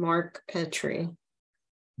is Mark Petrie.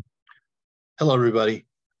 Hello, everybody.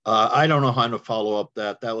 I don't know how to follow up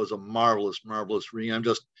that. That was a marvelous, marvelous reading. I'm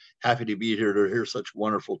just happy to be here to hear such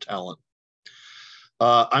wonderful talent.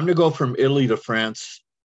 I'm going to go from Italy to France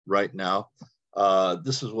right now.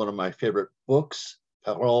 This is one of my favorite books,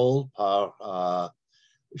 Paroles par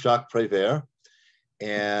Jacques Prévert.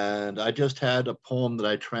 And I just had a poem that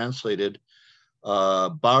I translated,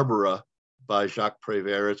 Barbara by Jacques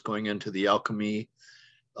Prévert. It's going into the Alchemy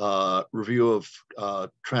review of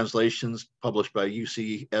translations published by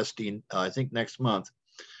UC Esteen, I think next month.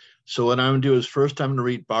 So what I'm going to do is first I'm going to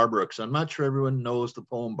read Barbara, because I'm not sure everyone knows the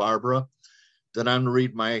poem Barbara. Then I'm going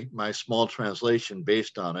to read my small translation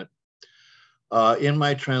based on it. In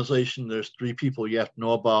my translation, there's 3 people you have to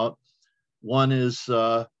know about. One is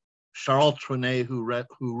Charles Trenet, who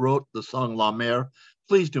wrote the song La Mer.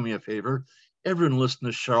 Please do me a favor. Everyone listen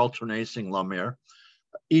to Charles Trenet sing La Mer.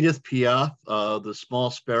 Edith Piaf, the Small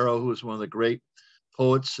Sparrow, who is one of the great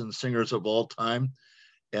poets and singers of all time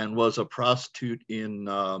and was a prostitute in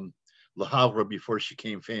Le Havre before she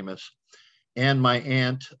became famous. And my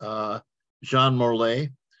aunt, Jean Morlaix,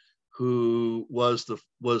 who was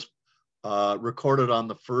recorded on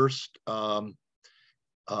the first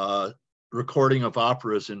recording of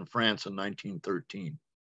operas in France in 1913.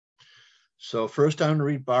 So first I'm going to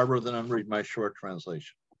read Barbara, then I'm going to read my short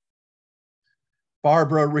translation.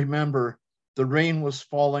 Barbara, remember, the rain was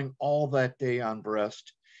falling all that day on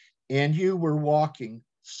Brest, and you were walking,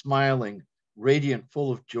 smiling, radiant,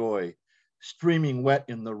 full of joy, streaming wet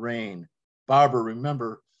in the rain. Barbara,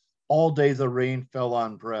 remember, all day the rain fell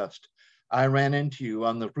on breast. I ran into you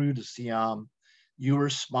on the Rue de Siam. You were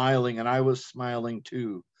smiling and I was smiling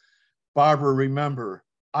too. Barbara, remember,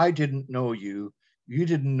 I didn't know you. You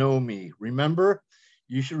didn't know me. Remember?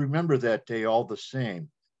 You should remember that day all the same.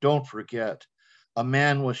 Don't forget. A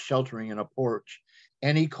man was sheltering in a porch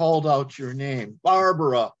and he called out your name,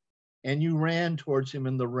 Barbara, and you ran towards him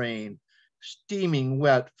in the rain, steaming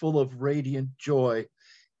wet, full of radiant joy,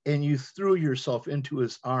 and you threw yourself into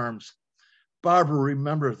his arms. Barbara,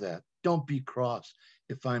 remember that. Don't be cross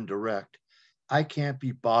if I'm direct. I can't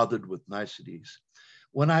be bothered with niceties.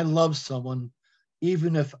 When I love someone,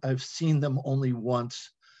 even if I've seen them only once,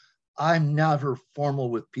 I'm never formal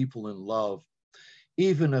with people in love,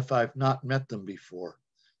 even if I've not met them before.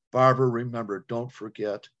 Barbara, remember, don't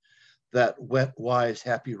forget that wet, wise,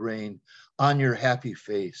 happy rain on your happy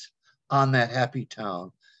face, on that happy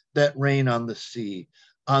town, that rain on the sea,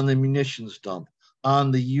 on the munitions dump,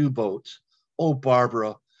 on the U-boats. Oh,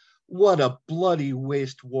 Barbara, what a bloody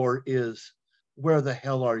waste war is. Where the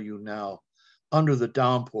hell are you now? Under the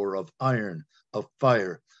downpour of iron, of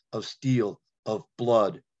fire, of steel, of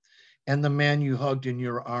blood. And the man you hugged in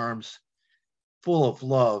your arms, full of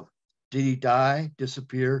love, did he die,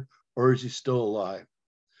 disappear, or is he still alive?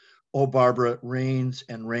 Oh, Barbara, it rains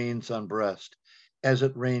and rains on breast, as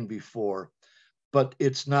it rained before, but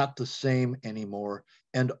it's not the same anymore,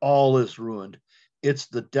 and all is ruined. It's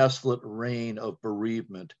the desolate rain of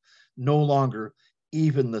bereavement, no longer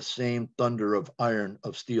even the same thunder of iron,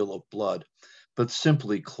 of steel, of blood, but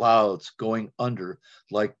simply clouds going under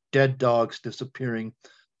like dead dogs disappearing,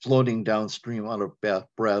 floating downstream out of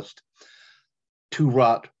breast, to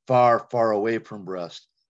rot far, far away from breast,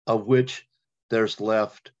 of which there's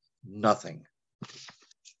left nothing.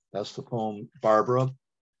 That's the poem, Barbara.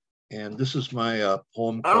 And this is my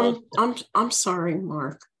poem called... I'm sorry,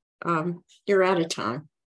 Mark. You're out of time.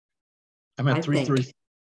 I'm at 3:30.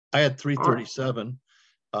 I had 3:37.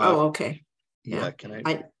 Oh, okay. Yeah, can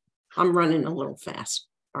I? I'm running a little fast.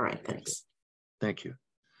 All right, thanks. Thank you.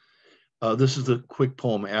 This is the quick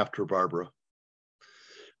poem after Barbara.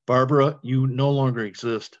 Barbara, you no longer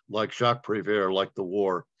exist, like Jacques Prévert, like the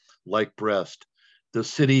war, like Brest. The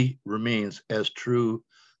city remains as true,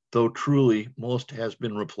 though truly most has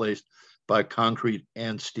been replaced by concrete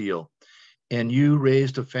and steel. And you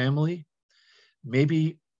raised a family?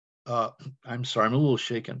 Maybe, I'm sorry, I'm a little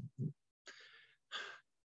shaken.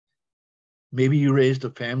 Maybe you raised a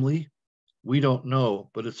family? We don't know,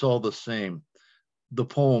 but it's all the same. The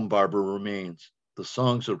poem, Barbara, remains. The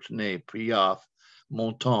songs of René, Piaf,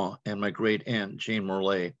 Montand, and my great aunt, Jane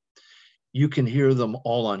Morlaix. You can hear them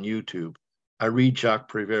all on YouTube. I read Jacques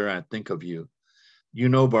Prévert and I think of you. You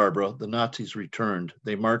know, Barbara, the Nazis returned.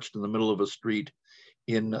 They marched in the middle of a street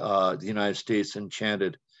in the United States and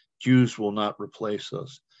chanted, Jews will not replace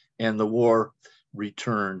us. And the war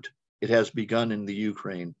returned. It has begun in the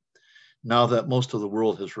Ukraine. Now that most of the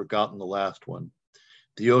world has forgotten the last one.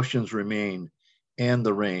 The oceans remain and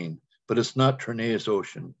the rain, but it's not Trené's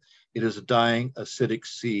ocean. It is a dying acidic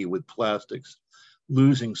sea with plastics,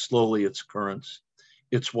 losing slowly its currents.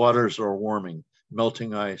 Its waters are warming,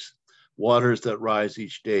 melting ice, waters that rise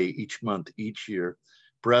each day, each month, each year.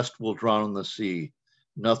 Brest will drown in the sea.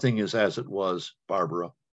 Nothing is as it was,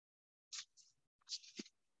 Barbara.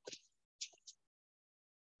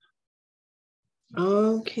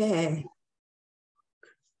 Okay.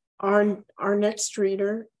 Our next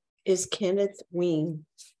reader is Kenneth Wing.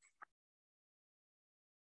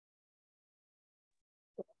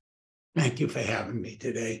 Thank you for having me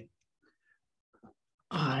today.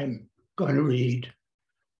 I'm going to read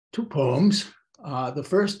two poems. The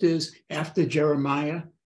first is After Jeremiah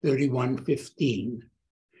 31:15,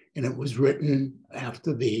 and it was written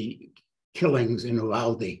after the killings in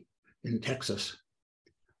Uvalde in Texas.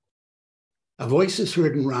 A voice is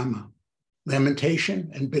heard in Ramah,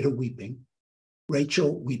 lamentation and bitter weeping.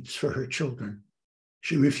 Rachel weeps for her children.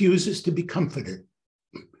 She refuses to be comforted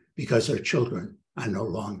because her children are no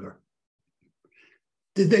longer.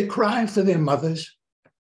 Did they cry for their mothers,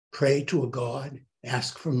 pray to a God,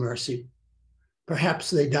 ask for mercy? Perhaps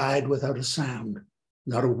they died without a sound,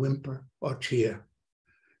 not a whimper or tear.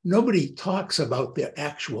 Nobody talks about their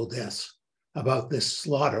actual deaths, about this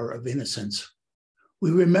slaughter of innocents.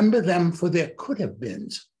 We remember them for their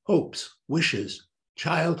could-have-beens, hopes, wishes,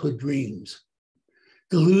 childhood dreams,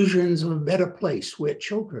 delusions of a better place where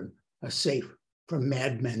children are safe from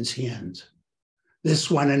madmen's hands. This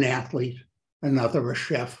one an athlete, another a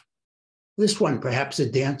chef. This one perhaps a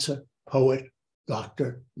dancer, poet,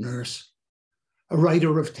 doctor, nurse, a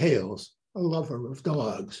writer of tales, a lover of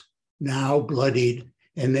dogs, now bloodied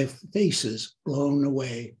and their faces blown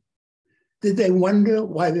away. Did they wonder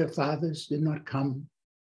why their fathers did not come?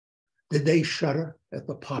 Did they shudder at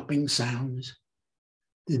the popping sounds?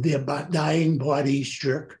 Did their dying bodies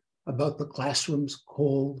jerk about the classroom's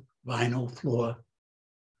cold vinyl floor?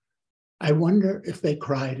 I wonder if they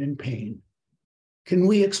cried in pain. Can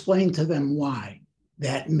we explain to them why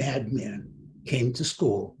that madman came to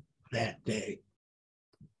school that day?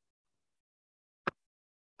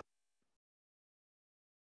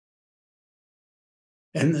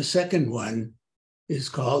 And the second one is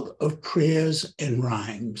called Of Prayers and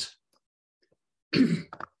Rhymes.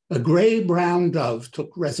 A gray-brown dove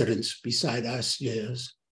took residence beside our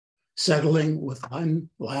stairs. Settling with one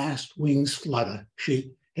last wing's flutter,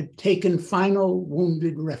 she had taken final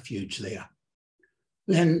wounded refuge there.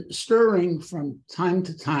 Then, stirring from time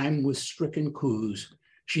to time with stricken coos,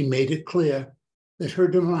 she made it clear that her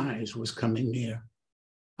demise was coming near.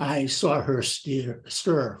 I saw her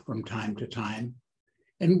stir from time to time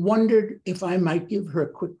and wondered if I might give her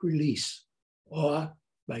a quick release, or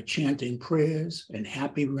by chanting prayers and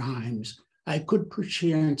happy rhymes, I could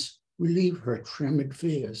perchance relieve her tremid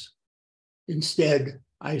fears. Instead,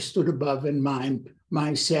 I stood above and mimed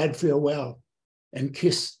my sad farewell and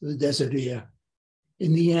kissed the desert air.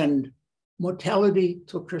 In the end, mortality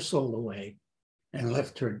took her soul away and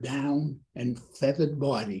left her down and feathered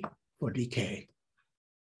body for decay.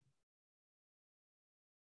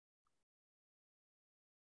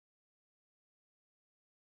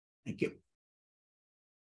 Thank you.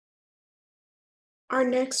 Our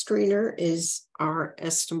next reader is our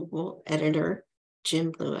estimable editor,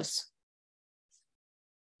 Jim Lewis.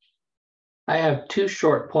 I have two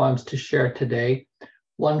short poems to share today.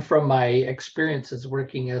 One from my experiences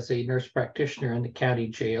working as a nurse practitioner in the county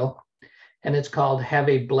jail, and it's called Have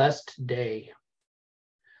a Blessed Day.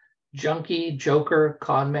 Junkie, joker,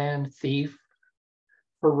 conman, thief,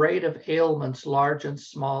 parade of ailments large and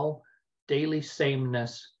small, daily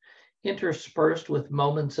sameness, interspersed with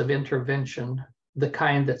moments of intervention, the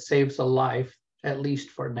kind that saves a life, at least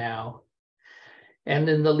for now. And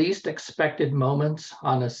in the least expected moments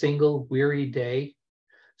on a single weary day,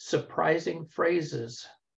 surprising phrases,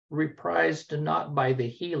 reprised not by the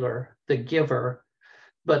healer, the giver,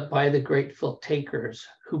 but by the grateful takers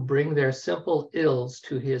who bring their simple ills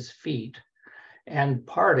to his feet, and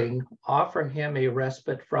parting, offer him a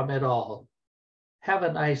respite from it all. Have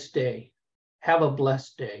a nice day. Have a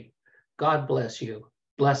blessed day. God bless you.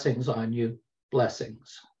 Blessings on you.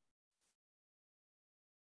 Blessings.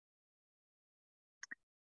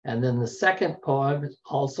 And then the second poem is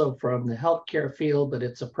also from the healthcare field, but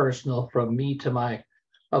it's a personal from me to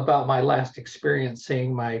about my last experience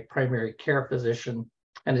seeing my primary care physician,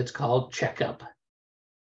 and it's called Checkup.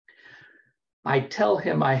 I tell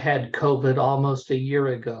him I had COVID almost a year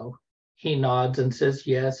ago. He nods and says,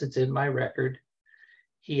 yes, it's in my record.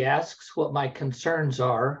 He asks what my concerns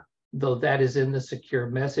are, though that is in the secure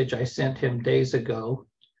message I sent him days ago.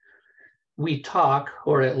 We talk,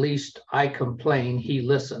 or at least I complain, he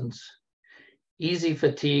listens. Easy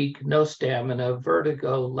fatigue, no stamina,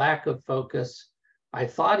 vertigo, lack of focus. I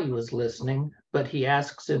thought he was listening, but he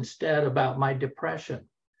asks instead about my depression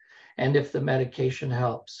and if the medication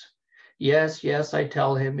helps. Yes, I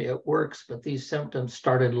tell him it works, but these symptoms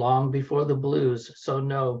started long before the blues, so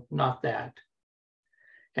no, not that.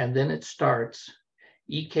 And then it starts.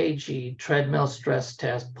 EKG, treadmill stress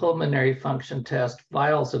test, pulmonary function test,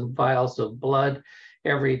 vials and vials of blood.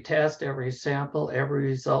 Every test, every sample, every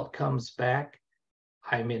result comes back.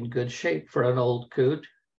 I'm in good shape for an old coot.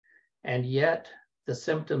 And yet the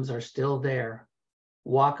symptoms are still there.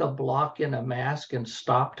 Walk a block in a mask and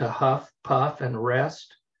stop to huff, puff, and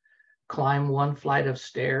rest. Climb one flight of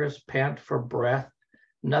stairs, pant for breath.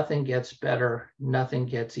 Nothing gets better, nothing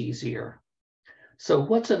gets easier. So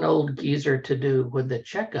what's an old geezer to do when the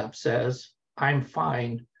checkup says, I'm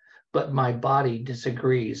fine, but my body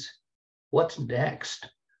disagrees? What's next?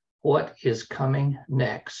 What is coming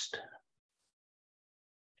next?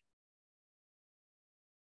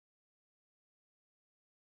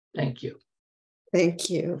 Thank you.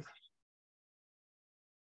 Thank you.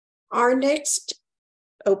 Our next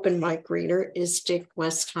open mic reader is Dick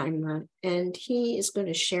Westheimer, and he is going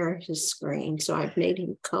to share his screen. So I've made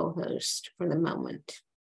him co-host for the moment.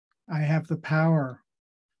 I have the power.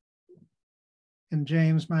 And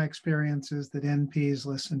James, my experience is that NPs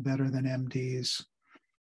listen better than MDs.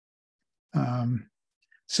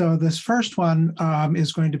 So this first one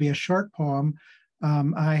is going to be a short poem.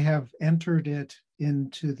 I have entered it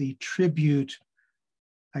into the tribute,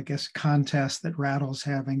 I guess, contest that Rattle's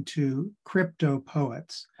having to crypto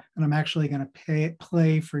poets. And I'm actually going to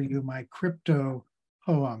play for you my crypto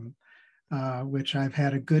poem. which I've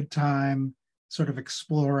had a good time sort of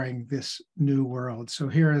exploring this new world. So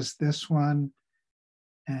here is this one,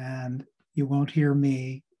 and you won't hear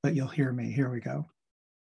me, but you'll hear me. Here we go.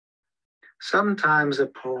 Sometimes a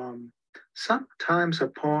poem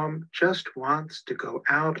just wants to go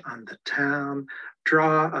out on the town,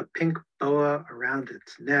 draw a pink boa around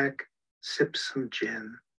its neck, sip some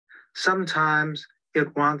gin. Sometimes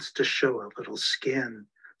it wants to show a little skin,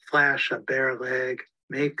 flash a bare leg,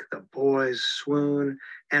 make the boys swoon,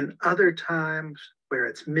 and other times wear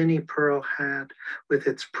its mini pearl hat with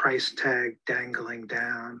its price tag dangling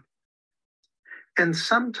down. And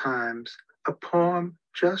sometimes a poem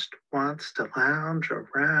just wants to lounge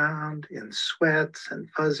around in sweats and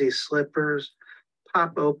fuzzy slippers,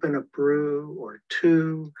 pop open a brew or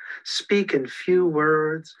two, speak in few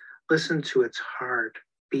words, listen to its heart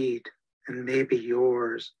beat and maybe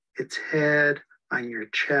yours, its head on your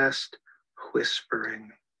chest,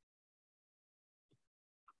 whispering.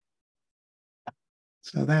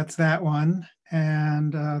 So that's that one.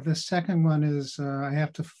 And the second one is I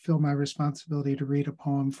have to fulfill my responsibility to read a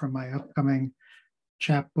poem from my upcoming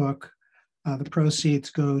chapbook. The proceeds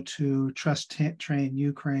go to Trust Train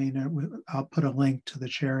Ukraine. And I'll put a link to the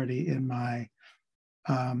charity in the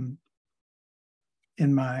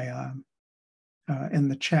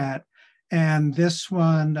chat. And this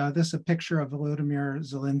one, this is a picture of Volodymyr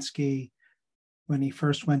Zelensky when he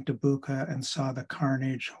first went to Bucha and saw the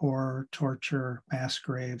carnage, horror, torture, mass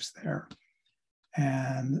graves there.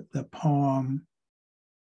 And the poem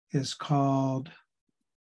is called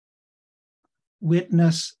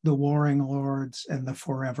Witness the Warring Lords and the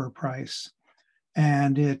Forever Price.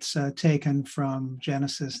 And it's taken from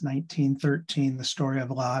Genesis 19:13, the story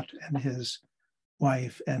of Lot and his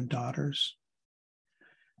wife and daughters.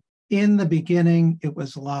 In the beginning, it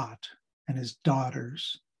was Lot and his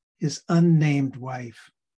daughters, his unnamed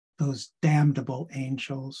wife, those damnable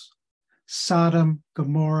angels. Sodom,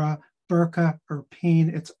 Gomorrah, Berka,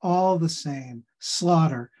 Irpin, it's all the same.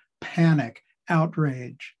 Slaughter, panic,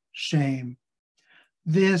 outrage, shame.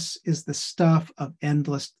 This is the stuff of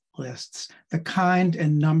endless lists, the kind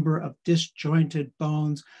and number of disjointed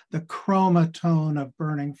bones, the chromatone of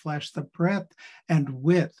burning flesh, the breadth and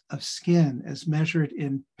width of skin as measured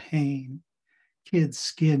in pain. Kids'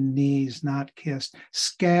 skin knees not kissed,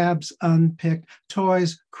 scabs unpicked,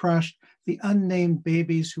 toys crushed, the unnamed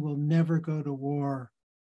babies who will never go to war,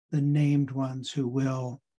 the named ones who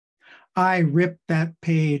will. I ripped that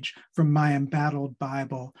page from my embattled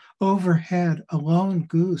Bible. Overhead, a lone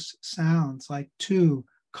goose sounds like two,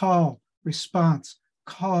 call, response,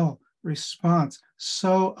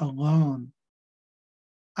 so alone.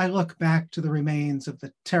 I look back to the remains of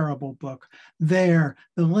the terrible book. There,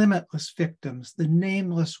 the limitless victims, the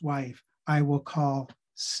nameless wife I will call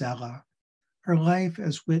Sela. Her life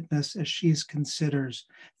as witness as she considers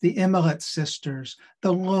the immolate sisters,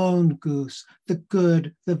 the lone goose, the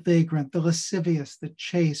good, the vagrant, the lascivious, the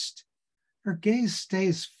chaste. Her gaze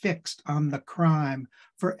stays fixed on the crime,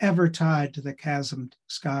 forever tied to the chasmed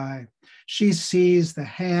sky. She sees the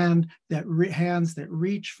hands that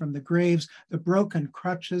reach from the graves, the broken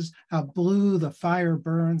crutches, how blue the fire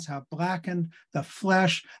burns, how blackened the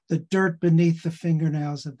flesh, the dirt beneath the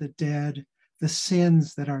fingernails of the dead, the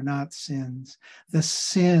sins that are not sins, the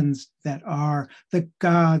sins that are, the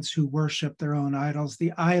gods who worship their own idols,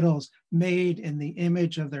 the idols made in the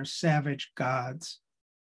image of their savage gods.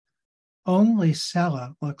 Only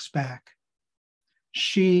Sela looks back.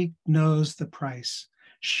 She knows the price.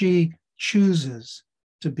 She chooses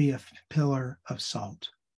to be a pillar of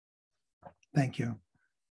salt. Thank you.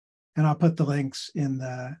 And I'll put the links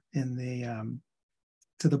to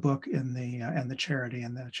the book and the charity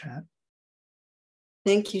in the chat.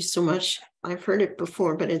 Thank you so much. I've heard it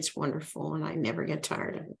before, but it's wonderful and I never get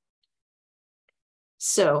tired of it.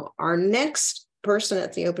 So our next person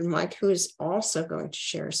at the open mic who is also going to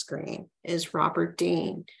share a screen is Robert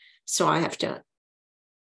Dean. So I have to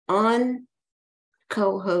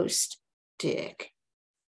co-host Dick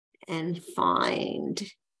and find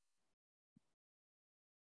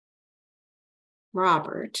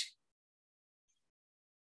Robert,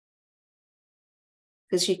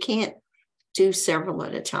 because you can't do several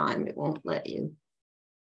at a time. It won't let you.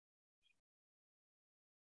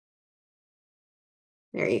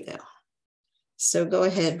 There you go. So go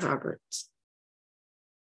ahead, Robert.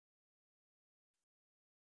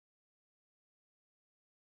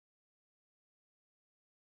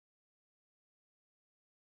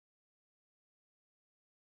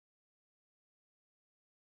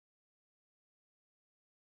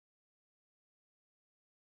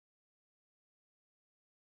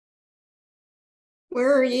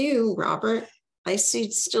 Where are you, Robert? I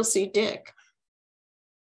still see Dick.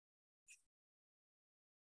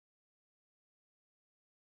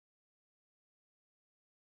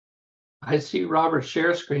 I see Robert's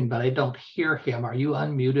share screen, but I don't hear him. Are you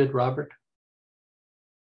unmuted, Robert?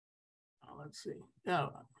 Let's see.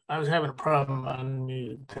 No, I was having a problem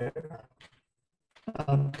unmuted there.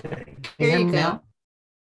 Okay. Can you hear me now?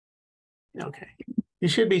 Okay. You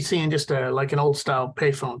should be seeing just like an old style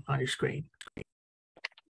payphone on your screen.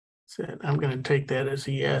 So I'm going to take that as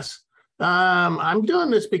a yes. I'm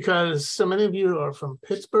doing this because so many of you are from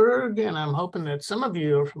Pittsburgh, and I'm hoping that some of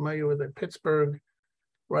you are familiar with a Pittsburgh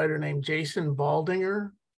writer named Jason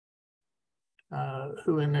Baldinger,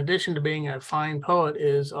 who, in addition to being a fine poet,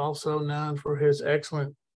 is also known for his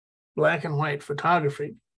excellent black and white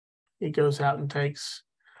photography. He goes out and takes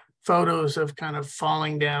photos of kind of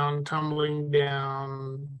falling down, tumbling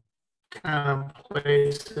down kind of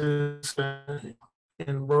places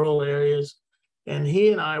in rural areas. And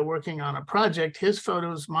he and I are working on a project, his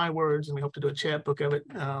photos, my words, and we hope to do a chapbook of it.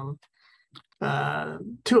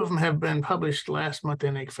 Two of them have been published last month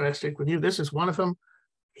in Ekphrastic Review. This is one of them.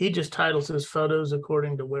 He just titles his photos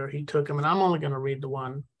according to where he took them. And I'm only going to read the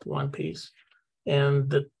one piece. And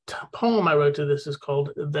the poem I wrote to this is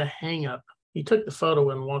called The Hang Up. He took the photo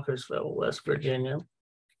in Walkersville, West Virginia.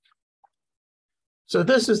 So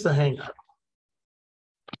this is the hang up.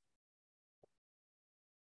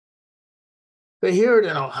 They hear it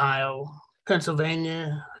in Ohio,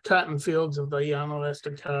 Pennsylvania, cotton fields of the Llano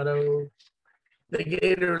Estacado, the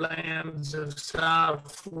gator lands of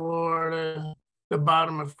South Florida, the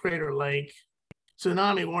bottom of Crater Lake,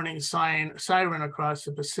 tsunami warning siren across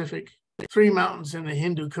the Pacific, 3 mountains in the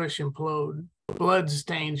Hindu Kush implode, blood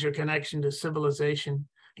stains your connection to civilization.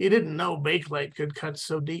 You didn't know Bakelite could cut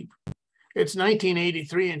so deep. It's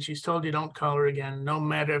 1983 and she's told you don't call her again, no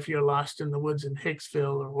matter if you're lost in the woods in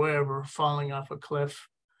Hicksville or wherever, falling off a cliff.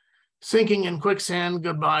 Sinking in quicksand,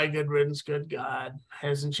 goodbye, good riddance, good God.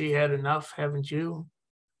 Hasn't she had enough, haven't you?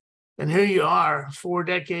 And here you are, 4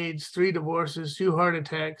 decades, 3 divorces, 2 heart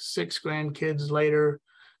attacks, 6 grandkids later,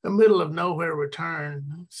 a middle of nowhere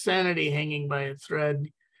return, sanity hanging by a thread.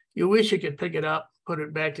 You wish you could pick it up, put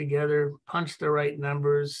it back together, punch the right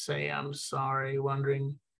numbers, say I'm sorry,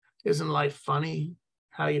 wondering, isn't life funny?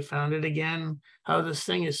 How you found it again? How this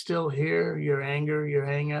thing is still here? Your anger, your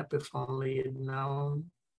hang up, if only you'd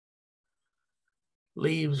known.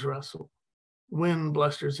 Leaves rustle. Wind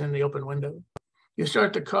blusters in the open window. You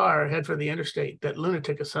start the car, head for the interstate, that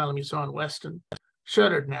lunatic asylum you saw in Weston.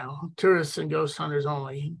 Shuttered now. Tourists and ghost hunters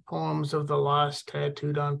only. Poems of the lost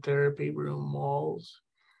tattooed on therapy room walls.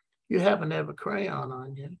 You happen to have a crayon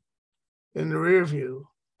on you. In the rear view,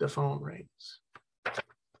 the phone rings.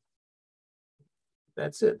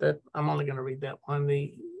 That's it. I'm only going to read that one.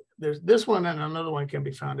 There's this one and another one can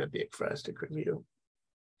be found at the Ekphrastic Review.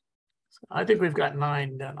 So I think we've got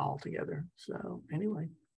 9 done altogether. So anyway,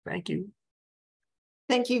 thank you.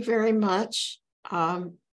 Thank you very much. Our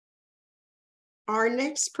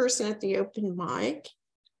next person at the open mic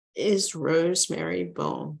is Rosemary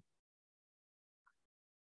Bone.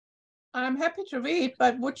 I'm happy to read,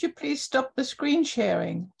 but would you please stop the screen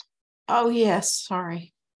sharing? Oh, yes,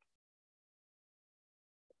 sorry.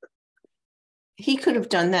 He could have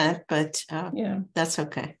done that, but yeah, that's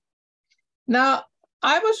okay. Now,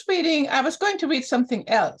 I was going to read something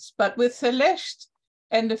else, but with Celeste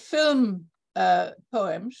and the film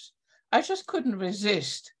poems, I just couldn't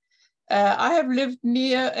resist. I have lived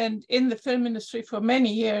near and in the film industry for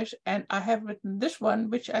many years, and I have written this one,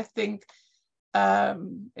 which I think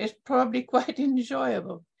is probably quite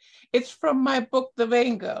enjoyable. It's from my book, The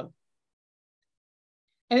Rain Girl,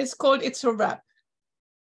 and it's called It's a Wrap.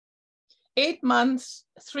 8 months,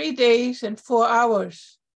 3 days, and 4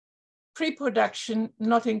 hours. Pre-production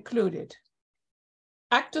not included.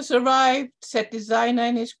 Actors arrived, set designer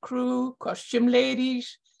and his crew, costume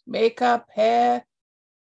ladies, makeup, hair,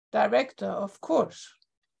 director, of course.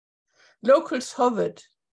 Locals hovered.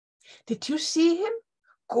 Did you see him?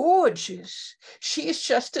 Gorgeous. She is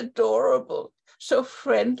just adorable. So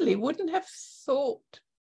friendly, wouldn't have thought.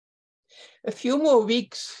 A few more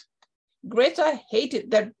weeks. Greta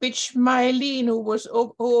hated that bitch Mylene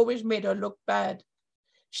who always made her look bad.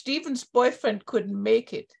 Stephen's boyfriend couldn't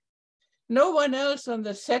make it. No one else on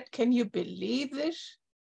the set, can you believe this?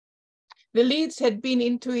 The leads had been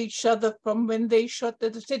into each other from when they shot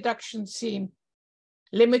the seduction scene.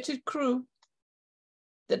 Limited crew.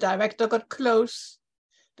 The director got close.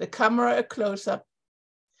 The camera a close-up.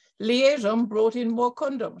 Liaison brought in more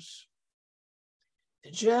condoms.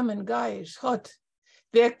 The German guy is hot.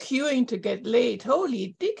 They're queuing to get laid.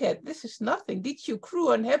 Holy dickhead, this is nothing. Did you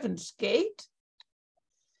crew on Heaven's Gate?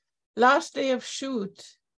 Last day of shoot,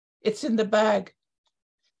 it's in the bag.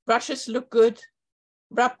 Brushes look good.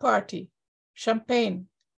 Wrap party, champagne.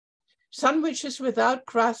 Sandwiches without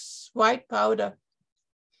crusts, white powder.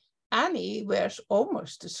 Annie wears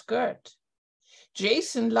almost a skirt.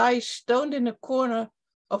 Jason lies stoned in a corner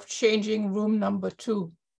of changing room number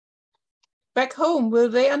 2. Back home, will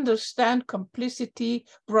they understand complicity,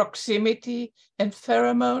 proximity, and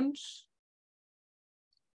pheromones?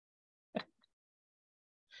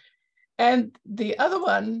 And the other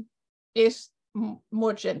one is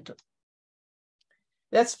more gentle.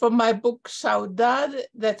 That's from my book, Saudade,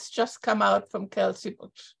 that's just come out from Kelsey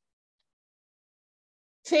Books.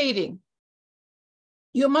 Fading.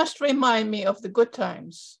 You must remind me of the good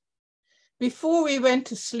times. Before we went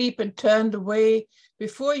to sleep and turned away,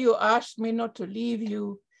 before you asked me not to leave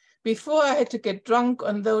you, before I had to get drunk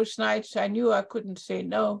on those nights I knew I couldn't say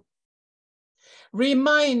no.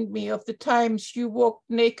 Remind me of the times you walked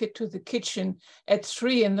naked to the kitchen at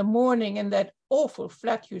 3 in the morning in that awful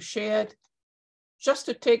flat you shared, just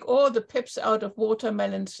to take all the pips out of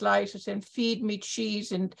watermelon slices and feed me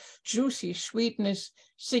cheese and juicy sweetness,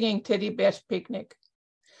 singing Teddy Bear's Picnic.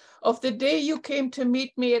 Of the day you came to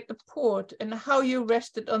meet me at the port and how you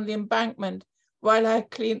rested on the embankment while I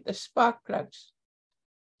cleaned the spark plugs.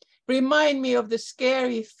 Remind me of the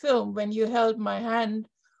scary film when you held my hand,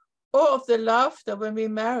 or of the laughter when we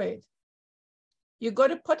married. You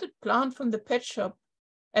got a potted plant from the pet shop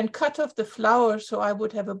and cut off the flowers so I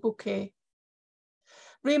would have a bouquet.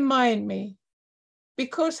 Remind me,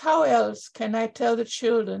 because how else can I tell the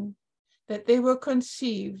children that they were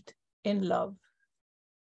conceived in love?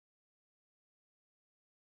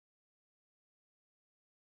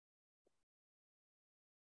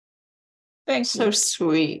 Thank you. So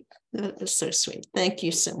sweet. That is so sweet. Thank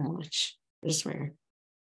you so much. Ms. Ware.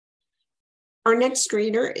 Our next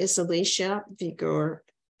reader is Alicia Vigor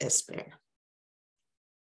Esper.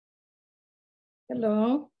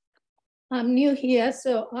 Hello. I'm new here,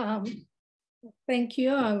 so thank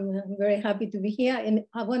you. I'm very happy to be here. And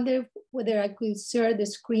I wonder whether I could share the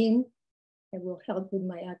screen. It will help with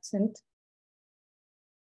my accent.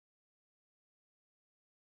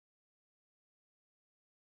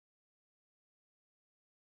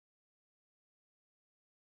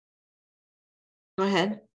 Go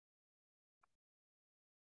ahead.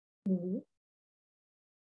 Mm-hmm.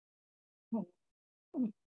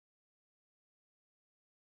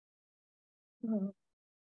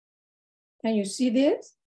 Can you see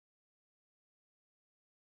this?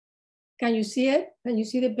 Can you see it? Can you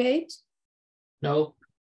see the page? No.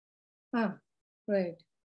 Ah, great.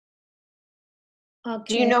 Okay.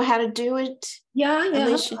 Do you know how to do it? Yeah.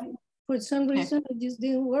 Alicia? For some reason, it just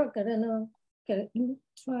didn't work. I don't know. Okay, let me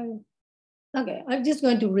try. Okay, I'm just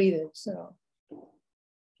going to read it, so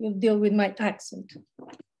you'll deal with my accent.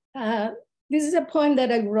 This is a poem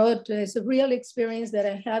that I wrote. It's a real experience that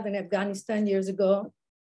I had in Afghanistan years ago,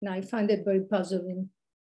 and I find it very puzzling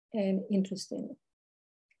and interesting.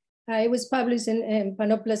 It was published in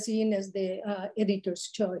Panoplasine as the editor's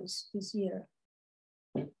choice this year.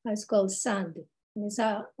 It's called Sand. It's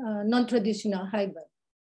a non-traditional hybrid.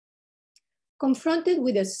 Confronted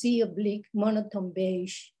with a sea of bleak, monotone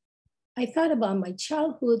beige, I thought about my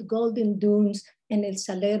childhood golden dunes and El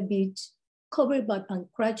Saler beach, covered by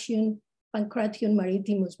Pancratium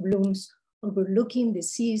maritimus blooms, overlooking the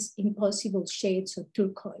sea's impossible shades of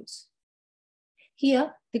turquoise.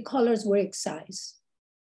 Here, the colors were excised.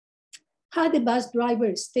 How the bus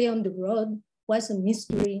driver stayed on the road was a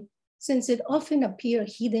mystery, since it often appeared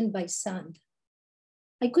hidden by sand.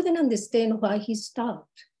 I couldn't understand why he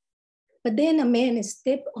stopped. But then a man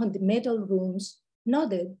stepped on the metal rooms,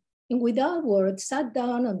 nodded, and without words sat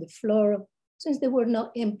down on the floor since there were no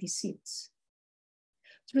empty seats.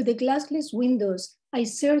 Through the glassless windows, I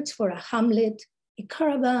searched for a hamlet, a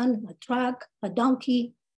caravan, a truck, a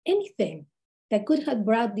donkey, anything that could have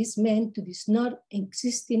brought these men to these not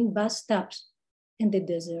existing bus stops in the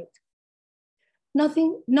desert.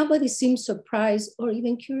 Nobody seemed surprised or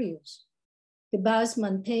even curious. The bus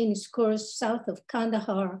maintained its course south of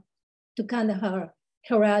Kandahar to Kandahar,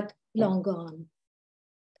 Herat long gone.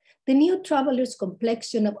 The new traveler's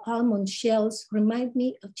complexion of almond shells remind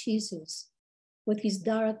me of Jesus, with his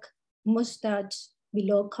dark mustache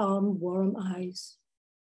below calm, warm eyes.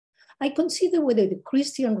 I considered whether the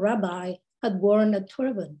Christian rabbi had worn a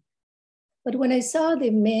turban, but when I saw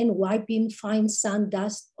the man wiping fine sand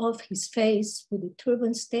dust off his face with the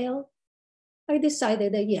turban's tail, I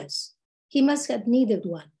decided that yes, he must have needed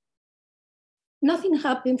one. Nothing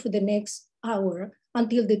happened for the next hour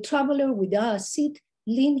until the traveler without a seat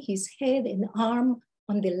leaned his head and arm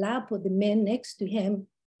on the lap of the man next to him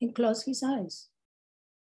and closed his eyes.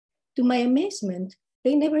 To my amazement,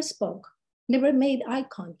 they never spoke, never made eye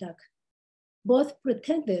contact. Both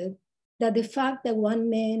pretended that the fact that one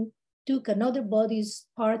man took another body's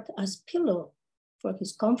part as pillow for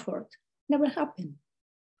his comfort never happened.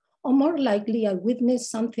 Or more likely, I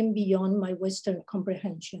witnessed something beyond my Western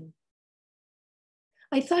comprehension.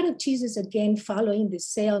 I thought of Jesus again following the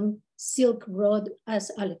same Silk Road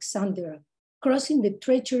as Alexander, crossing the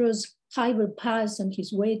treacherous Khyber Pass on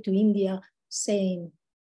his way to India, saying,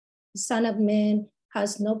 "The Son of Man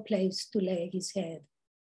has no place to lay his head."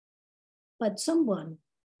 But someone,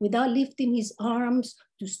 without lifting his arms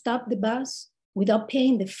to stop the bus, without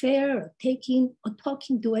paying the fare or taking or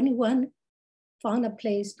talking to anyone, found a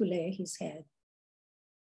place to lay his head.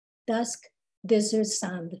 Dusk, desert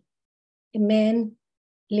sand, a man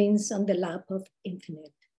leans on the lap of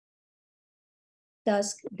infinite.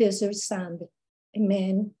 Dusk, desert sand, a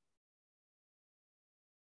man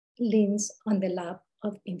leans on the lap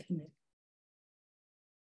of infinite.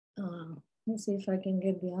 Let's see if I can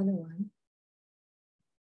get the other one.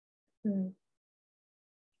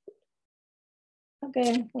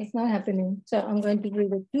 Okay, that's not happening. So I'm going to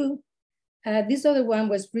read it too. This other one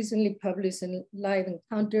was recently published in Live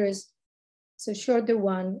Encounters. It's a shorter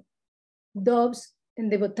one, Doves in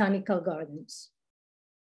the Botanical Gardens.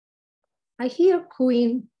 I hear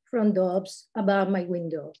cooing from doves above my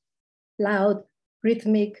window, loud,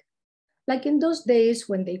 rhythmic, like in those days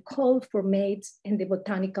when they called for mates in the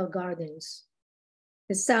botanical gardens.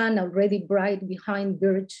 The sun already bright behind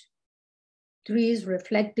birch, trees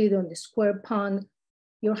reflected on the square pond,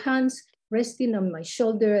 your hands resting on my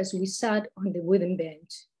shoulder as we sat on the wooden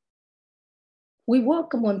bench. We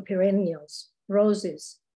walk among perennials,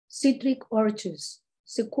 roses, citric orchards,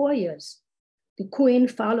 sequoias. The queen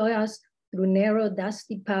follows us through narrow,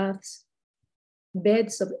 dusty paths,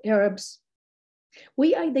 beds of herbs.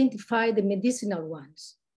 We identify the medicinal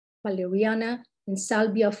ones, Valeriana and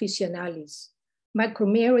Salvia officinalis,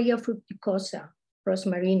 Macromeria fruticosa,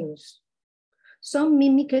 Rosmarinus. Some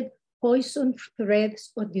mimicked poison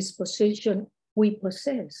threads of disposition we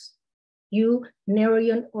possess. You,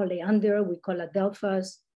 Nerion oleander, we call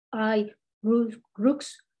adelphas. I, Rux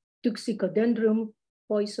tuxicodendrum,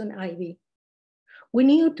 poison ivy. We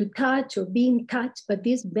knew to touch or being touched by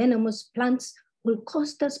these venomous plants will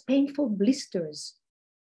cost us painful blisters,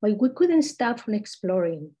 but we couldn't stop from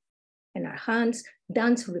exploring, and our hands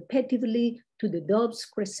danced repetitively to the dove's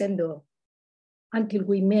crescendo until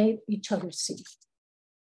we made each other see.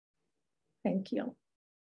 Thank you.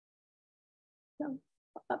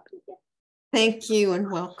 Thank you and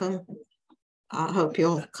welcome. I hope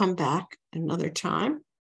you'll come back another time.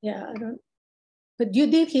 Yeah, I don't, but you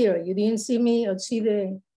did hear, you didn't see me or see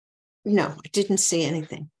the... No, I didn't see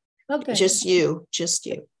anything. Okay. Just you.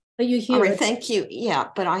 Are you here? All right, thank you. Yeah,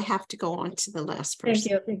 but I have to go on to the last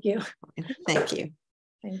person. Thank you. Thank you.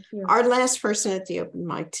 Thank you. Our last person at the open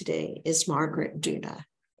mic today is Margaret Duda.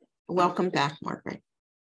 Welcome back, Margaret.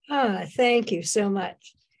 Thank you so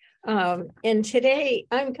much. And today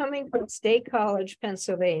I'm coming from State College,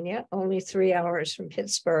 Pennsylvania, only 3 hours from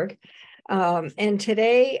Pittsburgh. And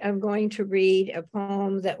today I'm going to read a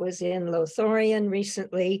poem that was in Lothorian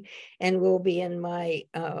recently and will be in my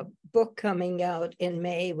book coming out in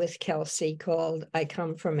May with Kelsey called I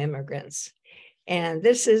Come from Immigrants. And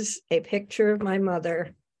this is a picture of my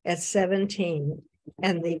mother at 17,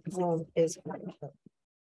 and the poem is wonderful.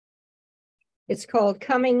 It's called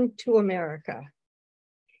Coming to America.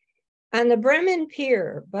 On the Bremen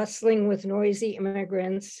Pier, bustling with noisy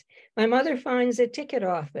immigrants, my mother finds a ticket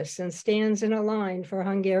office and stands in a line for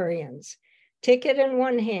Hungarians. Ticket in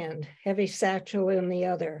one hand, heavy satchel in the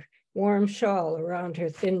other, warm shawl around her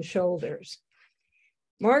thin shoulders.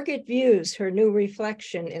 Margaret views her new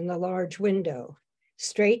reflection in the large window.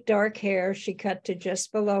 Straight dark hair she cut to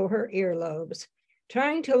just below her earlobes,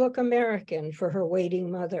 trying to look American for her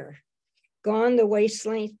waiting mother. Gone the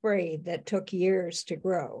waist-length braid that took years to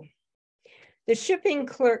grow. The shipping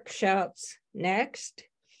clerk shouts, "Next,"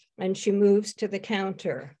 and she moves to the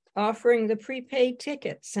counter, offering the prepaid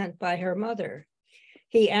ticket sent by her mother.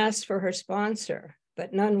 He asks for her sponsor,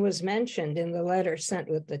 but none was mentioned in the letter sent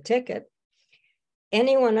with the ticket.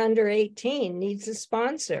 Anyone under 18 needs a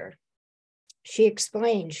sponsor. She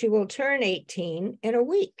explained she will turn 18 in a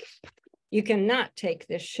week. You cannot take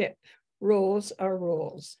this ship. Rules are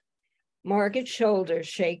rules. Margaret's shoulders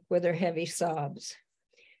shake with her heavy sobs.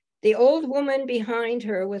 The old woman behind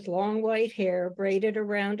her with long white hair braided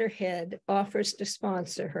around her head offers to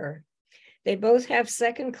sponsor her. They both have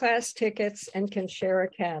second-class tickets and can share a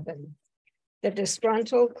cabin. The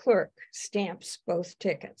disgruntled clerk stamps both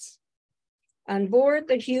tickets. On board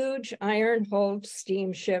the huge iron-hulled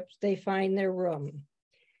steamship, they find their room.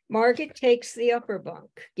 Margaret takes the upper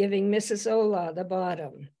bunk, giving Mrs. Ola the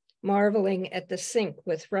bottom, marveling at the sink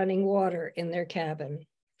with running water in their cabin.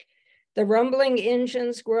 The rumbling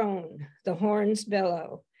engines groan, the horns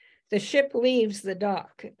bellow. The ship leaves the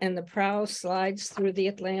dock and the prow slides through the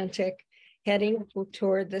Atlantic, heading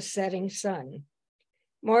toward the setting sun.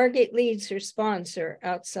 Margaret leads her sponsor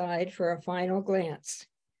outside for a final glance.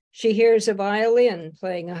 She hears a violin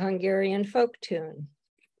playing a Hungarian folk tune,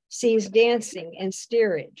 sees dancing and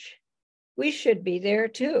steerage. We should be there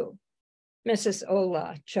too, Mrs.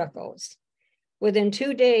 Ola chuckles. Within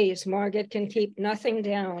 2 days, Margaret can keep nothing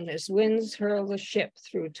down as winds hurl the ship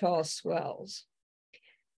through tall swells.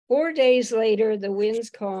 4 days later, the winds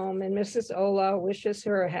calm and Mrs. Ola wishes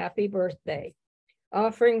her a happy birthday,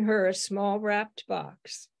 offering her a small wrapped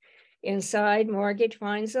box. Inside, Margaret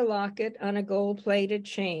finds a locket on a gold-plated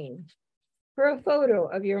chain for a photo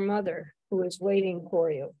of your mother who is waiting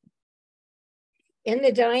for you. In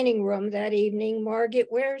the dining room that evening, Margaret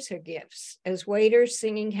wears her gifts as waiters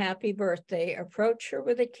singing happy birthday approach her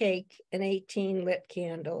with a cake and 18 lit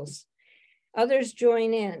candles. Others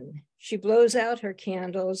join in. She blows out her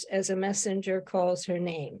candles as a messenger calls her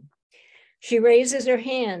name. She raises her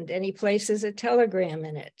hand and he places a telegram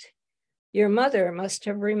in it. Your mother must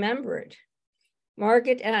have remembered.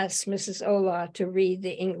 Margaret asks Mrs. Ola to read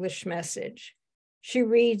the English message. She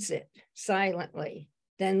reads it silently,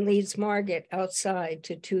 then leads Margaret outside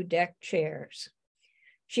to 2 deck chairs.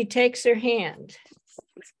 She takes her hand.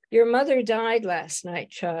 Your mother died last night,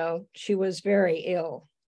 child. She was very ill.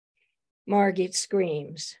 Margaret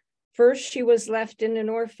screams. First, she was left in an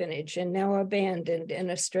orphanage and now abandoned in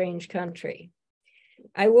a strange country.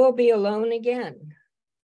 I will be alone again.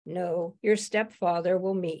 No, your stepfather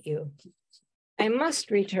will meet you. I must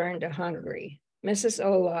return to Hungary. Mrs.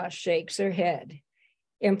 Ola shakes her head.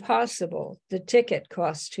 Impossible. The ticket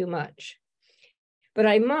costs too much. But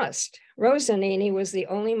I must. Rosanini was the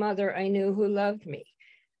only mother I knew who loved me.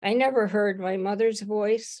 I never heard my mother's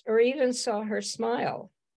voice or even saw her smile.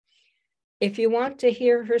 If you want to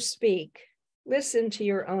hear her speak, listen to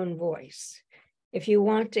your own voice. If you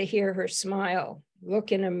want to hear her smile,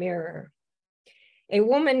 look in a mirror. A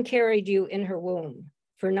woman carried you in her womb.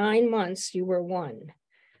 For 9 months, you were one.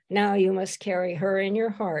 Now you must carry her in your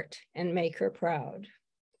heart and make her proud.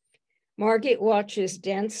 Margaret watches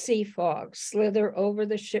dense sea fog slither over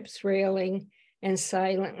the ship's railing and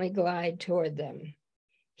silently glide toward them.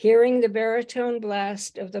 Hearing the baritone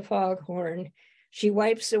blast of the foghorn, she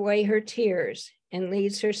wipes away her tears and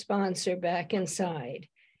leads her sponsor back inside,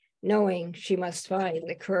 knowing she must find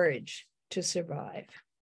the courage to survive.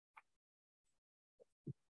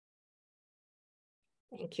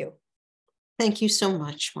 Thank you. Thank you so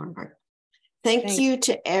much, Margaret. Thank you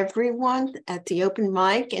to everyone at the open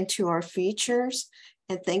mic and to our features.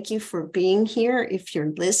 And thank you for being here. If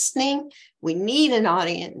you're listening, we need an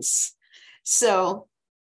audience. So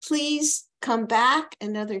please come back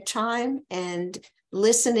another time and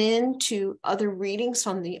listen in to other readings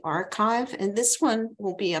on the archive. And this one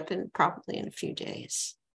will be up probably in a few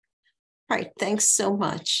days. All right. Thanks so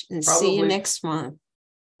much. And see you next month.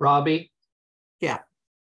 Robbie? Yeah.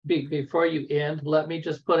 Before you end, let me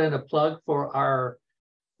just put in a plug for our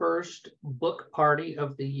first book party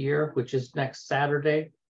of the year, which is next Saturday.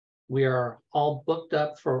 We are all booked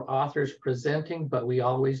up for authors presenting, but we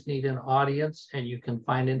always need an audience, and you can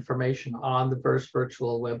find information on the Verse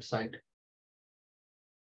Virtual website.